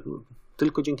 że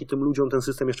tylko dzięki tym ludziom ten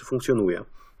system jeszcze funkcjonuje.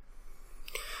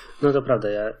 No to prawda,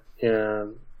 ja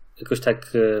jakoś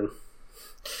tak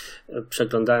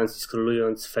przeglądając i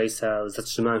scrollując Face'a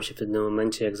zatrzymałem się w pewnym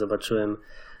momencie, jak zobaczyłem,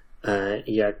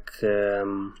 jak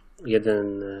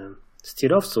jeden z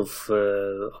tirowców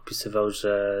opisywał,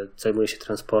 że zajmuje się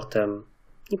transportem,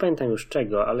 nie pamiętam już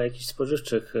czego, ale jakichś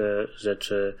spożywczych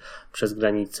rzeczy przez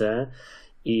granicę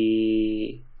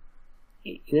i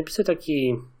napisał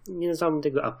taki, nie nazwałbym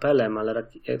tego apelem, ale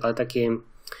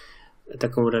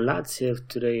taką relację, w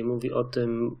której mówi o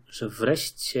tym, że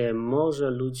wreszcie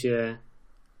może ludzie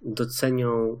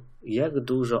docenią, jak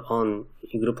dużo on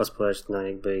i grupa społeczna,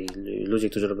 jakby i ludzie,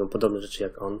 którzy robią podobne rzeczy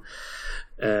jak on,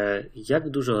 jak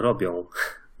dużo robią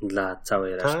dla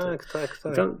całej reszty. Tak.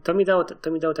 To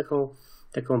mi dało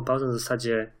taką pauzę na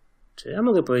zasadzie, czy ja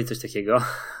mogę powiedzieć coś takiego?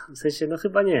 W sensie, no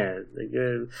chyba nie.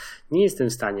 Nie jestem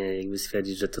w stanie jakby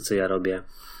stwierdzić, że to, co ja robię,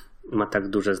 ma tak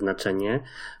duże znaczenie,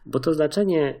 bo to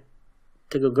znaczenie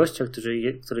tego gościa,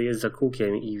 który jest za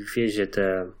kółkiem i wiezie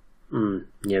te,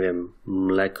 nie wiem,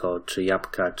 mleko, czy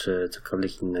jabłka, czy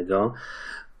cokolwiek innego,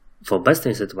 w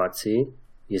obecnej sytuacji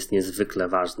jest niezwykle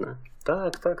ważne.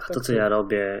 Tak. To, co ja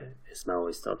robię, jest mało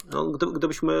istotne. No,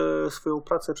 gdybyśmy swoją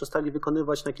pracę przestali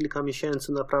wykonywać na kilka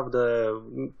miesięcy, naprawdę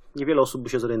niewiele osób by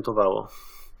się zorientowało.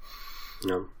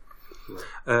 No.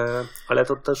 Ale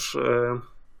to też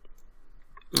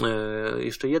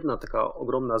jeszcze jedna taka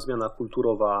ogromna zmiana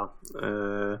kulturowa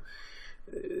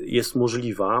jest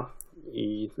możliwa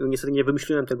i niestety nie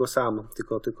wymyśliłem tego sam,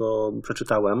 tylko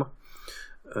przeczytałem.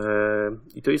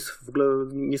 I to jest w ogóle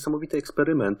niesamowity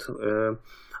eksperyment,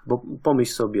 bo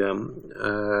pomyśl sobie,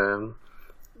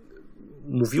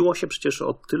 mówiło się przecież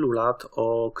od tylu lat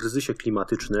o kryzysie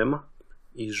klimatycznym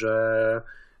i że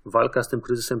walka z tym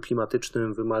kryzysem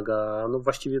klimatycznym wymaga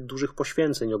właściwie dużych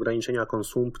poświęceń, ograniczenia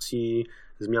konsumpcji,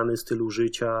 zmiany stylu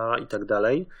życia i tak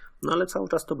dalej. No ale cały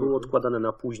czas to było odkładane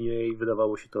na później,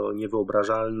 wydawało się to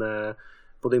niewyobrażalne,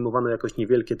 podejmowano jakoś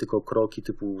niewielkie tylko kroki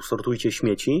typu sortujcie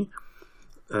śmieci.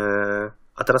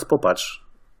 A teraz popatrz,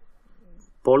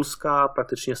 Polska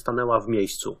praktycznie stanęła w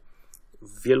miejscu.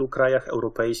 W wielu krajach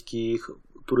europejskich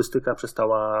turystyka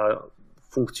przestała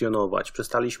funkcjonować,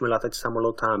 przestaliśmy latać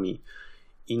samolotami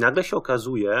i nagle się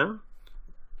okazuje,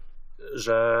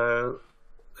 że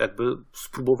jakby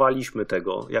spróbowaliśmy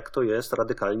tego, jak to jest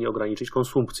radykalnie ograniczyć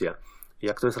konsumpcję,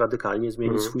 jak to jest radykalnie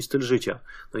zmienić swój styl życia.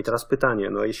 No i teraz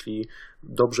pytanie, jeśli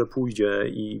dobrze pójdzie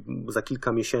i za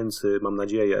kilka miesięcy, mam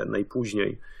nadzieję,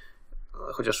 najpóźniej,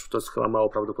 chociaż to jest chyba mało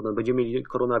prawdopodobne, będziemy mieli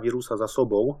koronawirusa za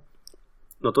sobą,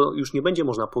 no to już nie będzie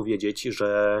można powiedzieć,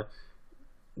 że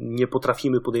nie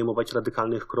potrafimy podejmować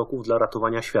radykalnych kroków dla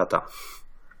ratowania świata.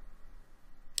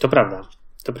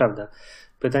 To prawda.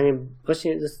 Pytanie,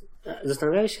 właśnie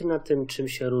zastanawiałeś się nad tym, czym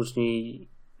się różni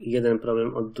jeden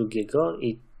problem od drugiego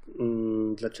i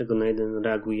dlaczego na jeden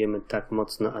reagujemy tak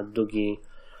mocno, a drugi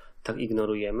tak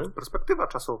ignorujemy? Perspektywa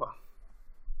czasowa.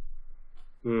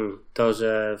 To,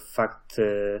 że fakt,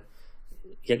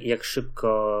 jak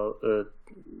szybko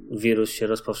wirus się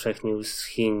rozpowszechnił z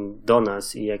Chin do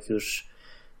nas i jak już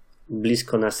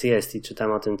blisko nas jest i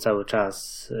czytam o tym cały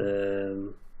czas,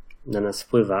 na nas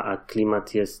wpływa, a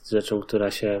klimat jest rzeczą,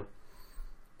 która się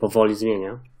powoli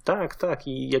zmienia. Tak.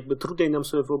 I jakby trudniej nam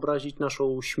sobie wyobrazić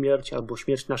naszą śmierć albo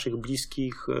śmierć naszych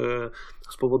bliskich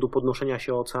z powodu podnoszenia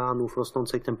się oceanów,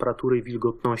 rosnącej temperatury i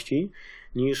wilgotności,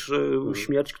 niż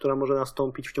śmierć, która może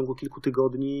nastąpić w ciągu kilku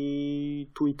tygodni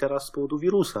tu i teraz z powodu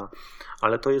wirusa.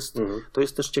 Ale to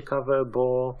jest też ciekawe,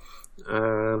 bo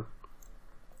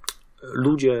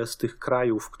ludzie z tych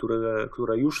krajów,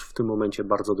 które już w tym momencie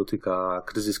bardzo dotyka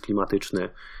kryzys klimatyczny,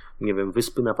 nie wiem,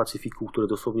 wyspy na Pacyfiku, które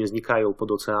dosłownie znikają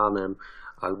pod oceanem,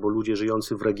 albo ludzie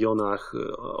żyjący w regionach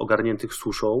ogarniętych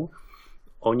suszą,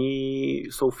 oni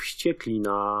są wściekli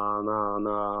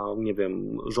na nie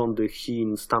wiem, rządy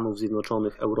Chin, Stanów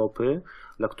Zjednoczonych, Europy,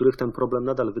 dla których ten problem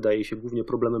nadal wydaje się głównie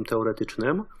problemem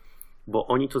teoretycznym, bo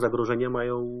oni to zagrożenie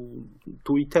mają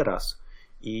tu i teraz.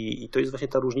 I to jest właśnie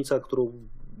ta różnica, którą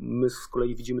my z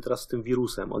kolei widzimy teraz z tym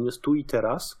wirusem. On jest tu i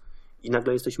teraz i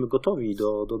nagle jesteśmy gotowi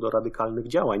do radykalnych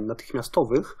działań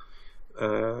natychmiastowych,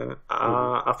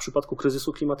 A w przypadku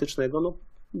kryzysu klimatycznego, no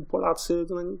Polacy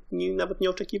nawet nie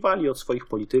oczekiwali od swoich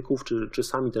polityków, czy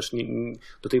sami też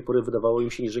do tej pory wydawało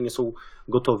im się, że nie są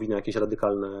gotowi na jakieś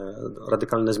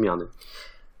radykalne zmiany.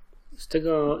 Z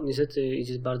tego niestety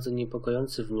idzie bardzo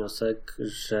niepokojący wniosek,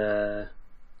 że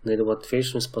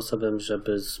najłatwiejszym sposobem,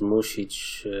 żeby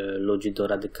zmusić ludzi do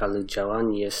radykalnych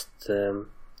działań jest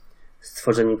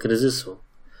stworzenie kryzysu.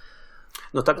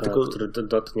 No tak, który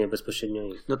dotknie bezpośrednio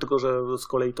ich. No tylko, że z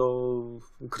kolei to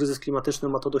kryzys klimatyczny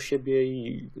ma to do siebie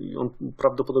i on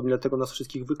prawdopodobnie dlatego nas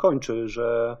wszystkich wykończy,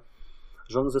 że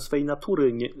on ze swej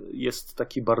natury jest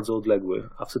taki bardzo odległy,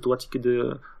 a w sytuacji,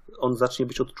 kiedy on zacznie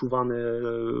być odczuwany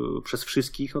przez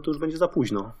wszystkich, no to już będzie za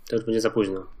późno. To już będzie za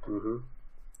późno. Mhm.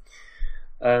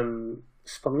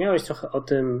 Wspomniałeś trochę o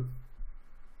tym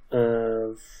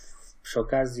przy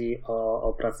okazji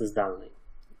o pracy zdalnej.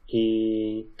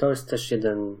 I to jest też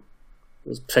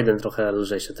przejdę trochę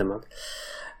lżejszy temat.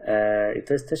 I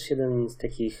to jest też jeden z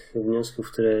takich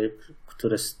wniosków,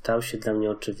 który stał się dla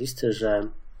mnie oczywisty, że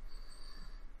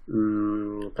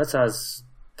praca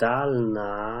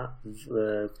zdalna,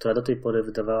 która do tej pory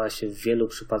wydawała się w wielu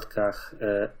przypadkach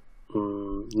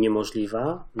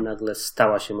niemożliwa, nagle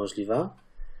stała się możliwa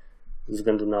ze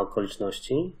względu na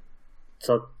okoliczności,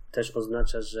 co też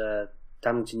oznacza, że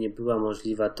tam, gdzie nie była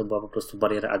możliwa, to była po prostu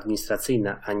bariera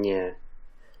administracyjna, a nie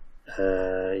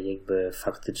jakby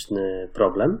faktyczny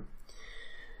problem.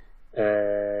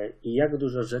 I jak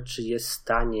dużo rzeczy jest w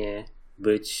stanie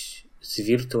być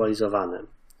zwirtualizowane.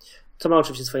 Co ma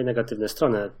oczywiście swoje negatywne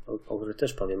strony, o których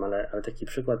też powiem, ale taki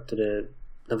przykład, który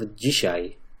nawet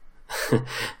dzisiaj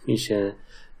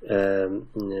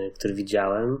który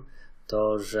widziałem,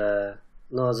 to że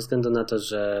ze względu na to,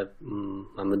 że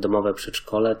mamy domowe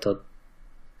przedszkole, to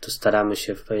staramy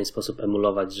się w pewien sposób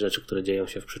emulować rzeczy, które dzieją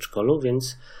się w przedszkolu,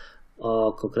 więc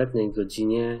o konkretnej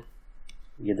godzinie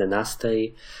 11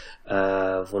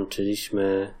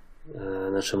 włączyliśmy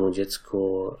naszemu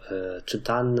dziecku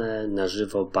czytane na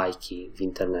żywo bajki w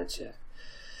internecie.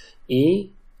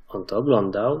 I on to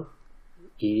oglądał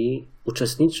i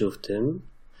uczestniczył w tym,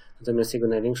 natomiast jego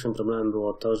największym problemem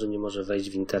było to, że nie może wejść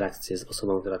w interakcję z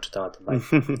osobą, która czytała te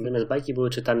bajki. Natomiast bajki były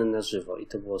czytane na żywo i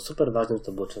to było super ważne, że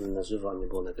to było czytane na żywo, a nie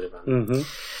było nagrywane.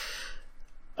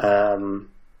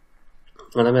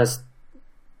 Natomiast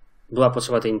była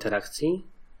potrzeba tej interakcji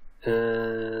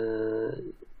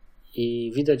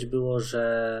i widać było,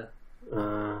 że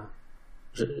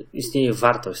istnieje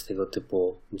wartość tego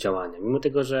typu działania. Mimo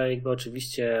tego, że jakby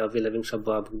oczywiście o wiele większa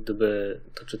była, gdyby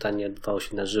to czytanie odbywało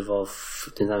się na żywo w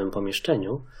tym samym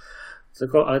pomieszczeniu,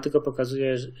 ale tylko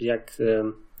pokazuje,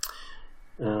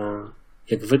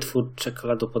 jak wytwór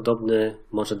czekoladopodobny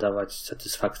może dawać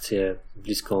satysfakcję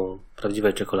bliską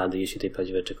prawdziwej czekolady, jeśli tej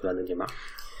prawdziwej czekolady nie ma.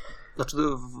 Znaczy,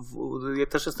 ja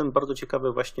też jestem bardzo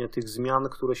ciekawy właśnie tych zmian,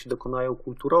 które się dokonają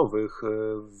kulturowych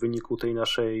w wyniku tej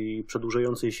naszej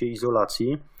przedłużającej się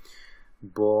izolacji,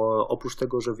 bo oprócz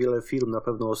tego, że wiele firm na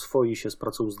pewno oswoi się z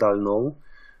pracą zdalną,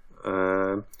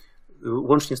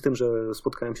 łącznie z tym, że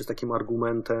spotkałem się z takim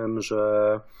argumentem,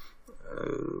 że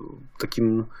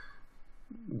takim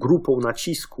grupą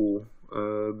nacisku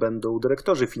będą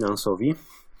dyrektorzy finansowi,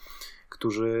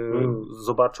 którzy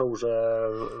zobaczą, że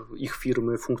ich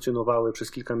firmy funkcjonowały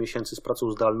przez kilka miesięcy z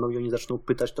pracą zdalną i oni zaczną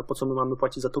pytać, to po co my mamy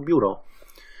płacić za to biuro?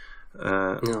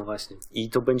 No właśnie. I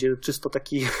to będzie czysto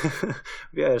taki,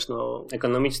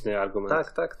 ekonomiczny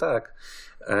argument. Tak.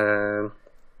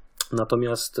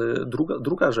 Natomiast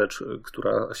druga rzecz,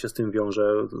 która się z tym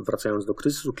wiąże, wracając do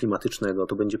kryzysu klimatycznego,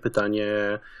 to będzie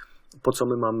pytanie, po co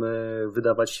my mamy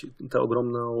wydawać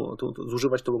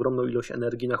zużywać tę ogromną ilość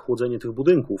energii na chłodzenie tych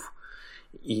budynków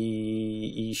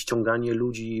i ściąganie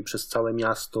ludzi przez całe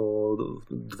miasto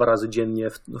 2 razy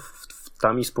dziennie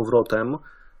tam i z powrotem,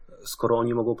 skoro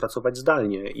oni mogą pracować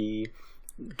zdalnie. I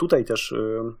tutaj też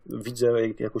widzę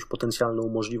jakąś potencjalną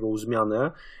możliwą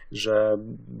zmianę, że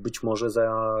być może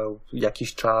za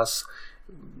jakiś czas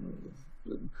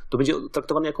to będzie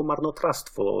traktowane jako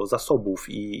marnotrawstwo zasobów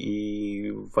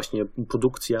i właśnie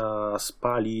produkcja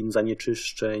spalin,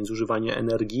 zanieczyszczeń, zużywanie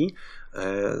energii.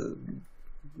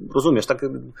 Rozumiesz, tak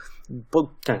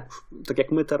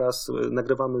jak my teraz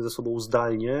nagrywamy ze sobą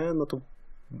zdalnie, no to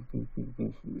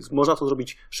można to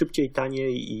zrobić szybciej,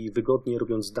 taniej i wygodniej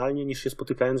robiąc zdalnie niż się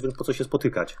spotykając, więc po co się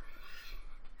spotykać?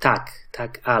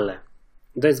 Tak, ale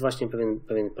to jest właśnie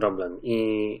pewien problem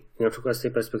i na przykład z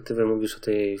tej perspektywy mówisz o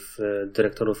tej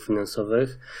dyrektorów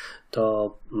finansowych,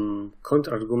 to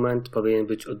kontrargument powinien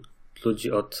być od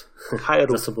ludzi od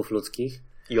zasobów ludzkich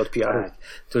i od PR-u.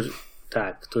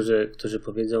 Którzy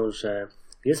powiedzą, że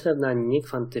jest pewna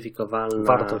niekwantyfikowalna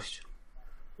wartość.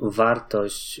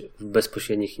 wartość w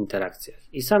bezpośrednich interakcjach.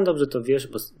 I sam dobrze to wiesz,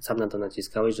 bo sam na to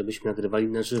naciskałeś, żebyśmy nagrywali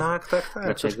na żywo. Tak.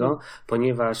 Dlaczego?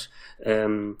 Ponieważ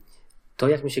to,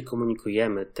 jak my się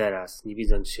komunikujemy teraz, nie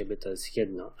widząc siebie, to jest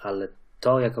jedno, ale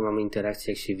to, jaką mamy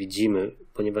interakcję, jak się widzimy,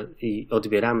 ponieważ i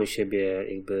odbieramy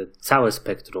siebie jakby całe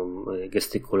spektrum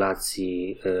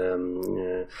gestykulacji,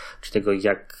 czy tego,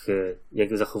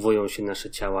 jak zachowują się nasze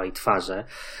ciała i twarze,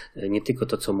 nie tylko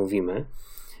to, co mówimy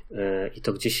i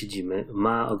to, gdzie siedzimy,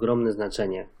 ma ogromne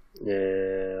znaczenie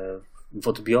w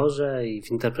odbiorze i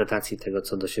w interpretacji tego,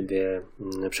 co do siebie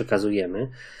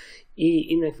przekazujemy.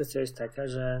 I inna kwestia jest taka,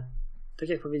 że tak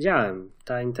jak powiedziałem,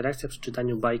 ta interakcja przy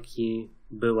czytaniu bajki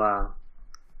była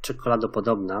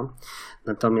czekoladopodobna,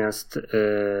 natomiast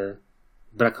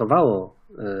brakowało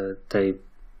tej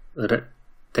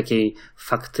takiej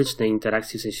faktycznej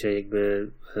interakcji, w sensie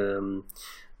jakby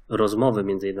rozmowy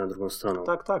między jedną a drugą stroną.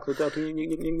 Tak, ja tu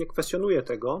nie kwestionuję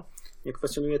tego. Nie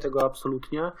kwestionuję tego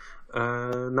absolutnie.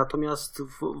 Natomiast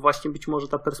właśnie być może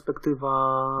ta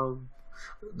perspektywa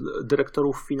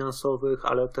dyrektorów finansowych,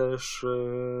 ale też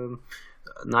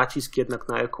nacisk jednak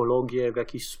na ekologię w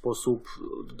jakiś sposób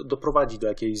doprowadzi do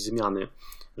jakiejś zmiany,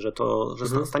 że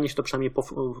stanie się to przynajmniej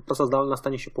praca zdalna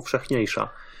stanie się powszechniejsza.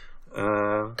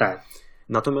 Tak.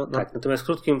 Natomiast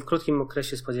w krótkim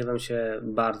okresie spodziewam się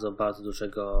bardzo, bardzo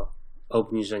dużego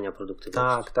obniżenia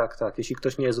produktywności. Tak. Jeśli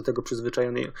ktoś nie jest do tego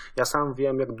przyzwyczajony. Ja sam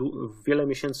wiem, jak wiele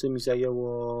miesięcy mi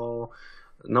zajęło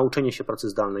nauczenie się pracy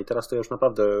zdalnej. Teraz to już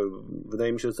naprawdę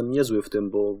wydaje mi się, że jestem niezły w tym,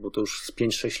 bo to już z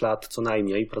 5-6 lat co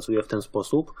najmniej pracuję w ten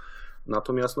sposób.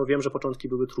 Natomiast wiem, że początki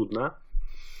były trudne.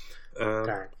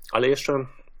 Tak. Ale jeszcze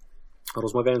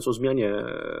rozmawiając o zmianie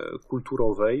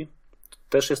kulturowej,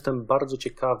 też jestem bardzo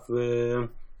ciekawy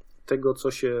tego,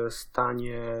 co się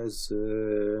stanie z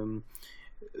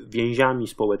więziami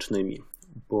społecznymi.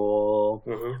 Bo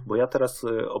ja teraz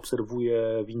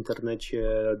obserwuję w internecie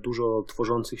dużo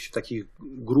tworzących się takich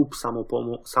grup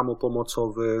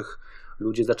samopomocowych.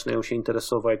 Ludzie zaczynają się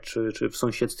interesować, czy w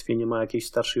sąsiedztwie nie ma jakiejś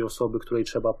starszej osoby, której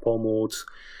trzeba pomóc.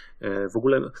 W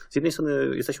ogóle z jednej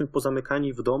strony jesteśmy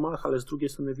pozamykani w domach, ale z drugiej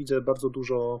strony widzę bardzo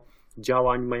dużo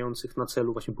działań mających na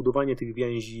celu właśnie budowanie tych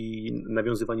więzi,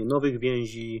 nawiązywanie nowych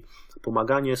więzi,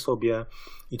 pomaganie sobie.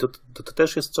 I to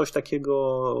też jest coś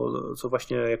takiego, co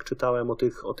właśnie jak czytałem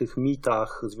o tych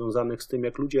mitach związanych z tym,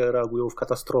 jak ludzie reagują w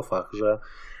katastrofach,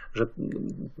 że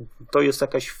to jest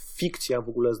jakaś fikcja w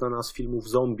ogóle znana z filmów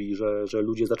zombie, że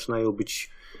ludzie zaczynają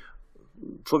być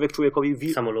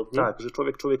że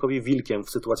człowiek człowiekowi wilkiem w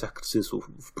sytuacjach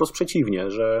kryzysów. Wprost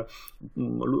przeciwnie, że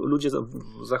ludzie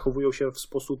zachowują się w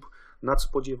sposób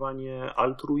nadspodziewanie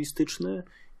altruistyczny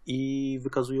i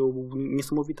wykazują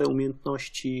niesamowite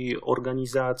umiejętności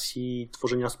organizacji,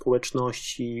 tworzenia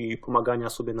społeczności, pomagania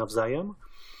sobie nawzajem.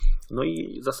 No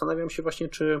i zastanawiam się właśnie,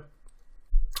 czy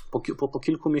po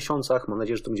kilku miesiącach, mam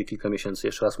nadzieję, że to będzie kilka miesięcy,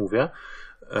 jeszcze raz mówię,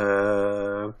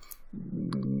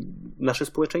 nasze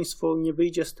społeczeństwo nie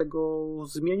wyjdzie z tego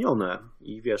zmienione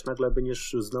i nagle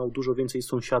będziesz znał dużo więcej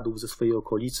sąsiadów ze swojej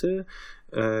okolicy,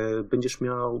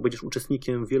 będziesz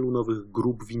uczestnikiem wielu nowych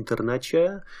grup w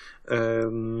internecie,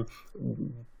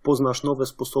 poznasz nowe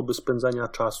sposoby spędzania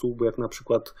czasu, bo jak na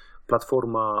przykład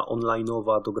platforma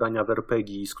online'owa do grania w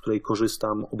RPG, z której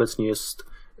korzystam, obecnie jest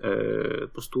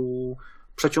po prostu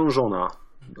przeciążona.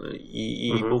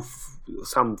 Bo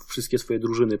sam wszystkie swoje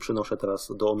drużyny przenoszę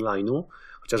teraz do online'u,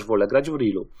 chociaż wolę grać w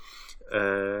realu.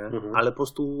 Ale po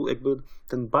prostu jakby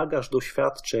ten bagaż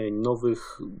doświadczeń,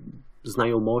 nowych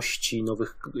znajomości,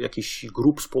 nowych jakichś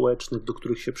grup społecznych, do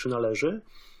których się przynależy,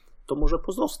 to może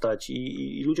pozostać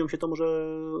i ludziom się to może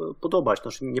podobać.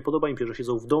 Znaczy, nie podoba im się, że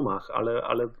siedzą w domach,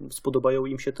 ale spodobają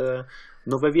im się te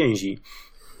nowe więzi.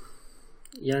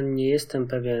 Ja nie jestem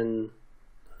pewien,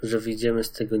 że wyjdziemy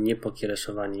z tego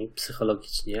niepokiereszowani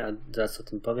psychologicznie, a zaraz o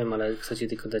tym powiem, ale chcę Ci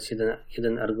tylko dać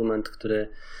jeden argument, który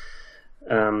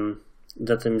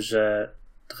za tym, że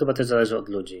to chyba też zależy od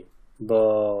ludzi,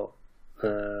 bo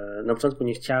na początku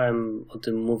nie chciałem o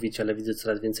tym mówić, ale widzę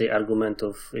coraz więcej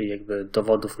argumentów i jakby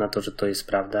dowodów na to, że to jest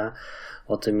prawda,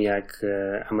 o tym jak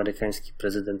amerykański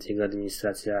prezydent i jego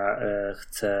administracja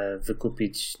chce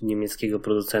wykupić niemieckiego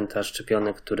producenta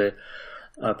szczepionek, który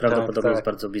prawdopodobnie jest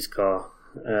bardzo blisko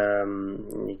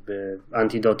jakby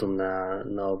antidotum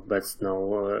na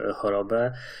obecną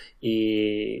chorobę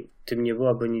i tym nie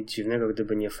byłoby nic dziwnego,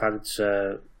 gdyby nie fakt,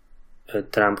 że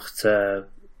Trump chce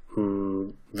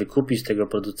wykupić tego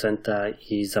producenta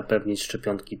i zapewnić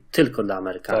szczepionki tylko dla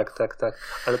Amerykanów. Tak.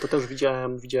 Ale to też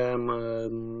widziałem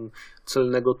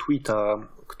celnego tweeta,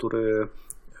 który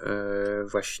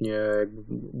właśnie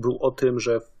był o tym,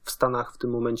 że w Stanach w tym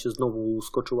momencie znowu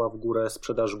skoczyła w górę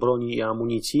sprzedaż broni i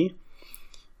amunicji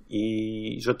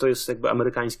i że to jest jakby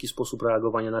amerykański sposób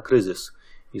reagowania na kryzys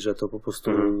i że to po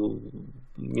prostu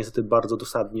niestety bardzo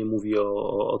dosadnie mówi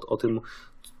o tym,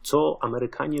 co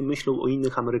Amerykanie myślą o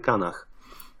innych Amerykanach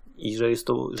i że jest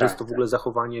to, jest to w ogóle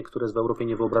zachowanie, które jest w Europie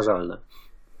niewyobrażalne.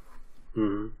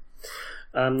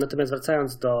 Natomiast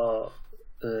wracając do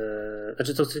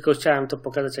to tylko chciałem to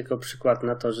pokazać jako przykład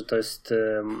na to, że to jest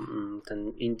ten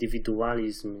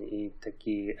indywidualizm i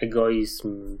taki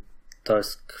egoizm, to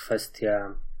jest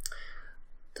kwestia,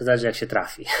 to zależy jak się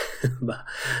trafi.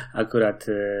 Akurat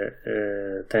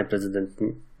ten prezydent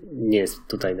nie jest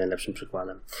tutaj najlepszym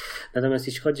przykładem. Natomiast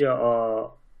jeśli chodzi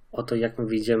o to, jak my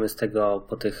wyjdziemy z tego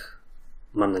po tych,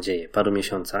 mam nadzieję, paru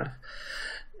miesiącach,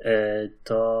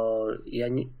 to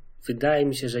wydaje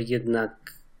mi się, że jednak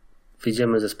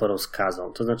wyjdziemy ze sporą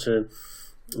skazą. To znaczy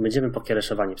będziemy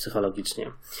pokiereszowani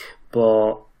psychologicznie,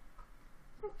 bo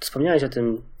wspomniałeś o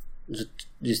tym, że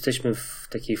jesteśmy w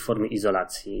takiej formie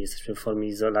izolacji. Jesteśmy w formie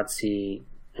izolacji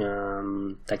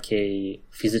takiej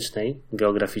fizycznej,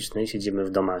 geograficznej. Siedzimy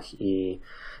w domach i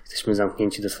jesteśmy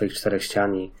zamknięci do swoich 4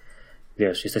 ścian i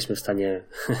jesteśmy w stanie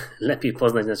lepiej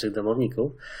poznać naszych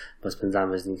domowników, bo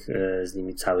spędzamy z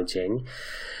nimi cały dzień.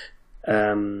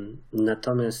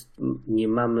 Natomiast nie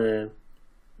mamy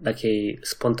takiej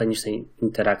spontanicznej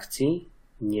interakcji,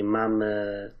 nie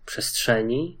mamy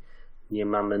przestrzeni, nie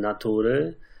mamy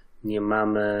natury, nie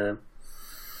mamy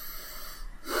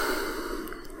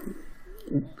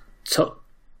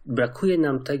brakuje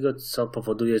nam tego, co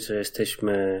powoduje, że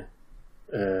jesteśmy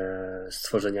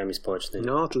stworzeniami społecznymi.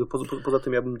 No, czy poza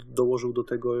tym ja bym dołożył do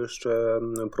tego jeszcze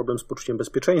problem z poczuciem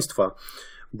bezpieczeństwa,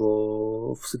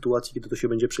 bo w sytuacji, kiedy to się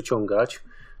będzie przeciągać,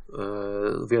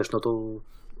 no to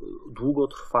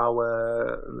długotrwałe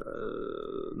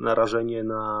narażenie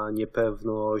na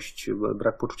niepewność,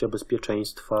 brak poczucia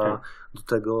bezpieczeństwa, do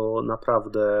tego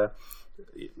naprawdę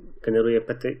generuje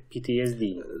PTSD.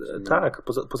 Tak,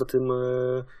 poza tym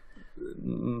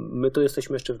my to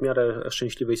jesteśmy jeszcze w miarę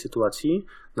szczęśliwej sytuacji,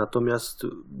 natomiast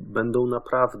będą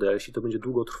naprawdę, jeśli to będzie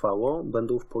długo trwało,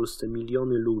 będą w Polsce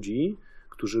miliony ludzi,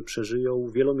 którzy przeżyją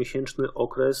wielomiesięczny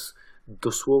okres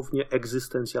dosłownie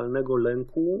egzystencjalnego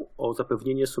lęku o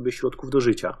zapewnienie sobie środków do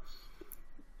życia.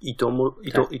 I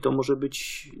to może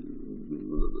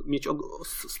mieć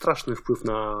straszny wpływ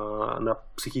na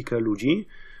psychikę ludzi.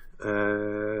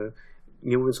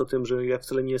 Nie mówiąc o tym, że ja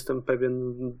wcale nie jestem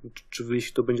pewien, czy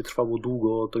jeśli to będzie trwało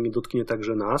długo, to nie dotknie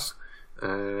także nas,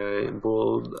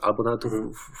 albo nawet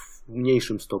w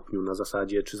mniejszym stopniu na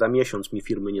zasadzie, czy za miesiąc mi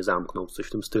firmy nie zamkną, coś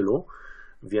w tym stylu.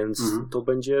 Więc to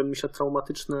będzie, myślę,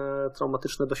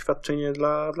 traumatyczne doświadczenie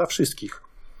dla wszystkich.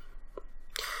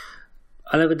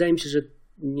 Ale wydaje mi się, że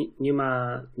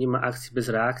nie ma akcji bez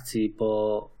reakcji,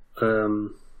 bo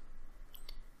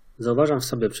zauważam w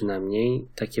sobie przynajmniej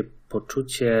takie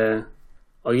poczucie,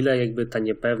 o ile jakby ta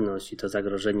niepewność i to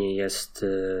zagrożenie jest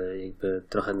jakby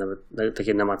trochę nawet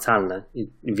takie namacalne i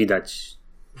widać,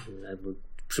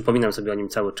 przypominam sobie o nim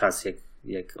cały czas,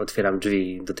 jak otwieram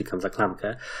drzwi i dotykam za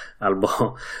klamkę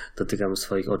albo dotykam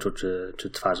swoich oczu czy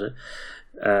twarzy,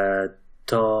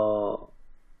 to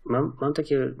mam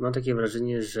takie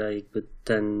wrażenie, że jakby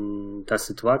ta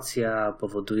sytuacja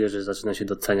powoduje, że zaczyna się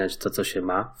doceniać to, co się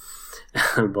ma,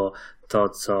 albo to,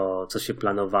 co się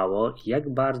planowało i jak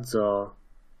bardzo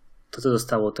to, co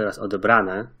zostało teraz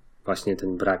odebrane, właśnie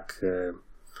ten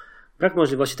brak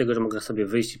możliwości tego, że mogę sobie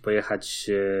wyjść i pojechać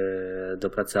do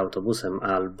pracy autobusem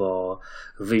albo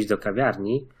wyjść do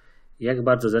kawiarni, jak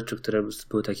bardzo rzeczy, które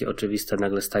były takie oczywiste,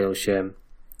 nagle stają się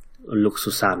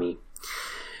luksusami.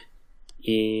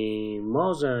 I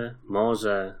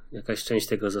może jakaś część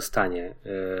tego zostanie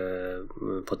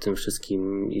po tym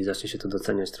wszystkim i zacznie się to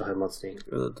doceniać trochę mocniej.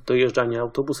 Dojeżdżanie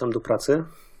autobusem do pracy?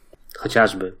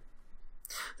 Chociażby.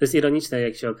 To jest ironiczne,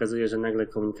 jak się okazuje, że nagle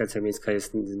komunikacja miejska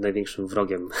jest największym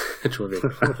wrogiem człowieka.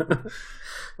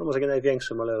 No może nie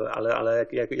największym, ale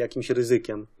jakimś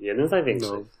ryzykiem. Jednym z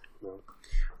największych.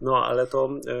 No ale to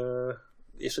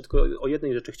jeszcze tylko o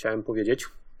jednej rzeczy chciałem powiedzieć.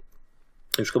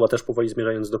 Już chyba też powoli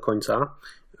zmierzając do końca.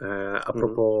 A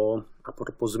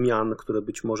propos zmian, które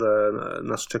być może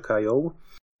nas czekają.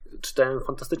 Czytałem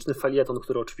fantastyczny felieton,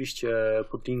 który oczywiście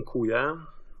podlinkuję,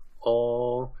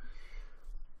 o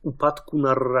upadku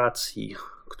narracji,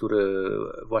 który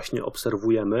właśnie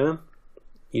obserwujemy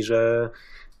i że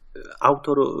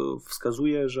autor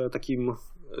wskazuje, że takim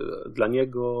dla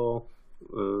niego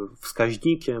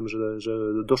wskaźnikiem,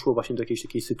 że doszło właśnie do jakiejś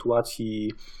takiej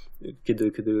sytuacji,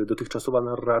 kiedy dotychczasowa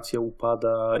narracja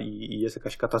upada i jest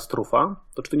jakaś katastrofa,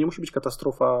 to czy to nie musi być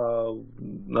katastrofa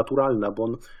naturalna, bo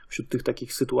on wśród tych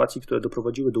takich sytuacji, które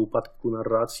doprowadziły do upadku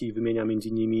narracji, wymienia między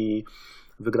innymi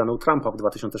wygraną Trumpa w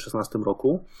 2016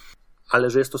 roku, ale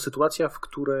że jest to sytuacja, w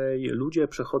której ludzie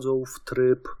przechodzą w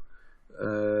tryb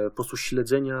po prostu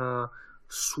śledzenia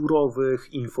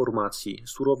surowych informacji,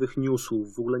 surowych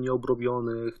newsów, w ogóle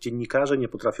nieobrobionych. Dziennikarze nie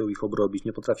potrafią ich obrobić,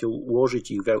 nie potrafią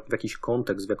ułożyć ich w jakiś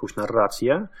kontekst, w jakąś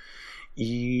narrację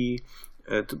i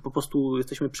po prostu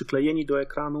jesteśmy przyklejeni do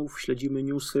ekranów, śledzimy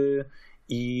newsy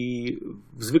i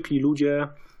zwykli ludzie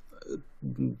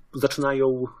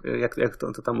zaczynają, jak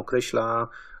to tam określa,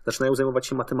 zaczynają zajmować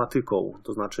się matematyką,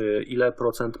 to znaczy ile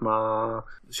procent ma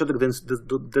środek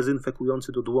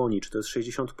dezynfekujący do dłoni, czy to jest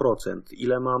 60%,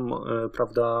 ile mam,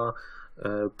 prawda,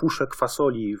 puszek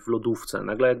fasoli w lodówce,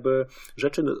 nagle jakby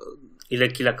rzeczy... Ile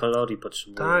kilokalorii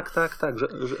potrzebuje. Tak,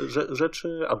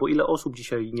 rzeczy, albo ile osób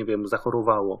dzisiaj, nie wiem,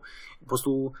 zachorowało. Po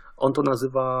prostu on to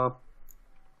nazywa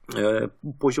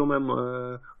poziomem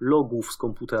logów z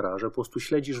komputera, że po prostu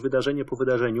śledzisz wydarzenie po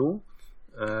wydarzeniu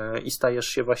i stajesz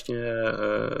się właśnie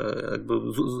jakby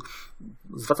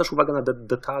zwracasz uwagę na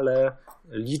detale,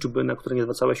 liczby, na które nie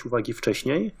zwracałeś uwagi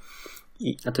wcześniej.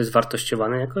 A to jest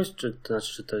wartościowane jakoś? Czy to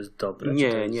znaczy, że to jest dobre?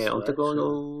 Nie, on tego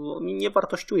nie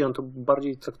wartościuje, on to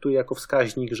bardziej traktuje jako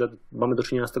wskaźnik, że mamy do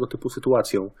czynienia z tego typu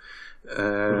sytuacją.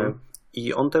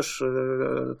 I on też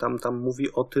tam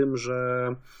mówi o tym,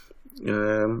 że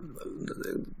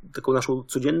taką naszą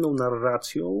codzienną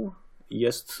narracją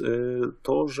jest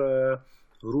to, że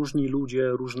różni ludzie,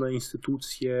 różne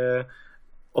instytucje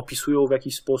opisują w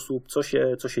jakiś sposób,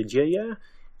 co się dzieje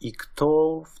i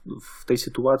kto w tej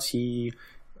sytuacji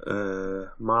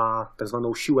ma tak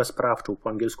zwaną siłę sprawczą, po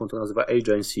angielsku to nazywa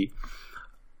agency.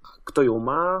 Kto ją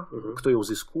ma, kto ją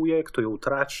zyskuje, kto ją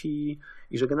traci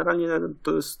i że generalnie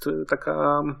to jest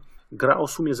taka gra o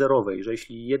sumie zerowej, że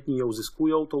jeśli jedni ją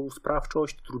zyskują, tą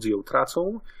sprawczość, drudzy ją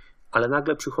tracą, ale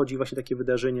nagle przychodzi właśnie takie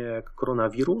wydarzenie jak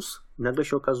koronawirus i nagle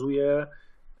się okazuje,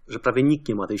 że prawie nikt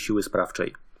nie ma tej siły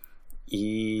sprawczej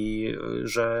i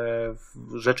że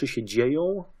rzeczy się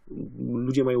dzieją,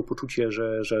 ludzie mają poczucie,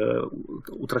 że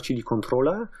utracili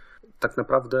kontrolę. Tak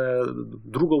naprawdę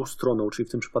drugą stroną, czyli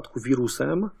w tym przypadku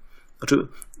wirusem, znaczy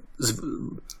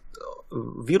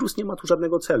wirus nie ma tu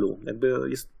żadnego celu. Jakby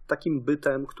jest takim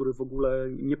bytem, który w ogóle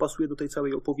nie pasuje do tej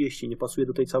całej opowieści, nie pasuje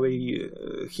do tej całej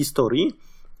historii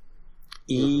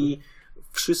i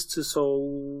wszyscy są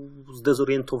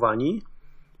zdezorientowani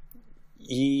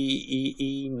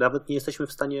i nawet nie jesteśmy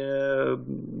w stanie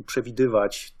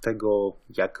przewidywać tego,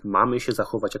 jak mamy się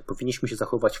zachować, jak powinniśmy się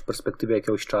zachować w perspektywie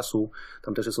jakiegoś czasu.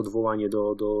 Tam też jest odwołanie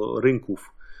do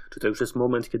rynków. Czy to już jest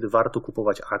moment, kiedy warto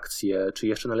kupować akcje, czy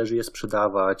jeszcze należy je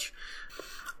sprzedawać.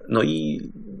 No i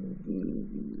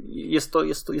jest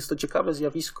to ciekawe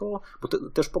zjawisko, bo to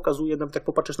też pokazuje, nawet jak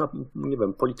popatrzysz na, nie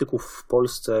wiem, polityków w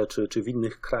Polsce czy w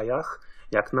innych krajach,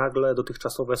 jak nagle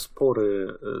dotychczasowe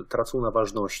spory tracą na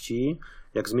ważności,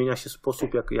 jak zmienia się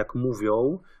sposób, jak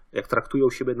mówią, jak traktują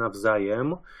siebie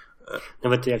nawzajem.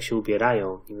 Nawet jak się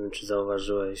ubierają, nie wiem, czy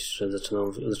zauważyłeś, że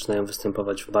zaczynają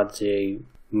występować w bardziej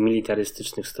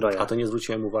militarystycznych strojach. A to nie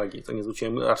zwróciłem uwagi.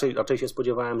 Raczej się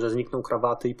spodziewałem, że znikną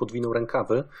krawaty i podwiną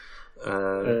rękawy.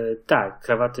 Tak,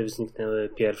 krawaty zniknęły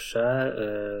pierwsze,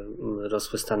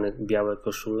 rosły stane białe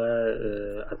koszule,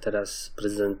 a teraz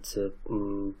prezydent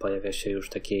pojawia się już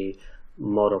w takiej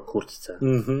moro kurtce.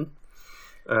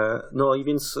 No i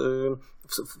więc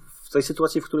w tej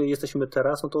sytuacji, w której jesteśmy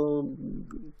teraz, no to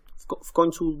w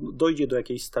końcu dojdzie do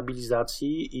jakiejś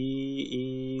stabilizacji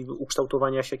i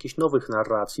ukształtowania się jakichś nowych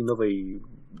narracji, nowej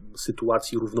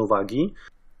sytuacji, równowagi,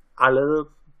 ale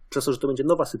przez to, że to będzie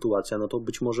nowa sytuacja, no to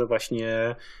być może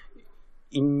właśnie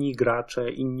inni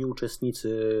gracze, inni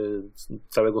uczestnicy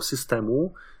całego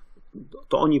systemu,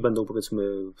 to oni będą,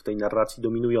 powiedzmy, w tej narracji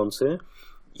dominujący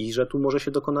i że tu może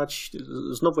się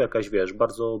znowu jakaś,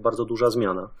 bardzo, bardzo duża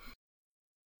zmiana.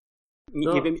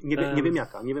 Nie wiem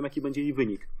jaka, nie wiem jaki będzie jej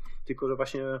wynik, tylko że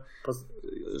właśnie...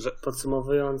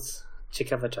 Podsumowując,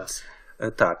 ciekawe czasy.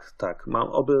 Tak.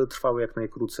 Oby trwały jak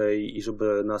najkrócej i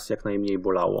żeby nas jak najmniej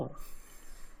bolało.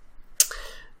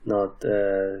 No,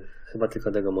 chyba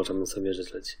tylko tego możemy sobie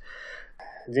życzyć.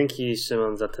 Dzięki,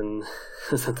 Szymon, za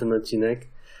ten odcinek.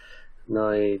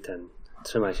 No i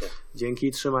trzymaj się.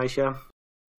 Dzięki, trzymaj się.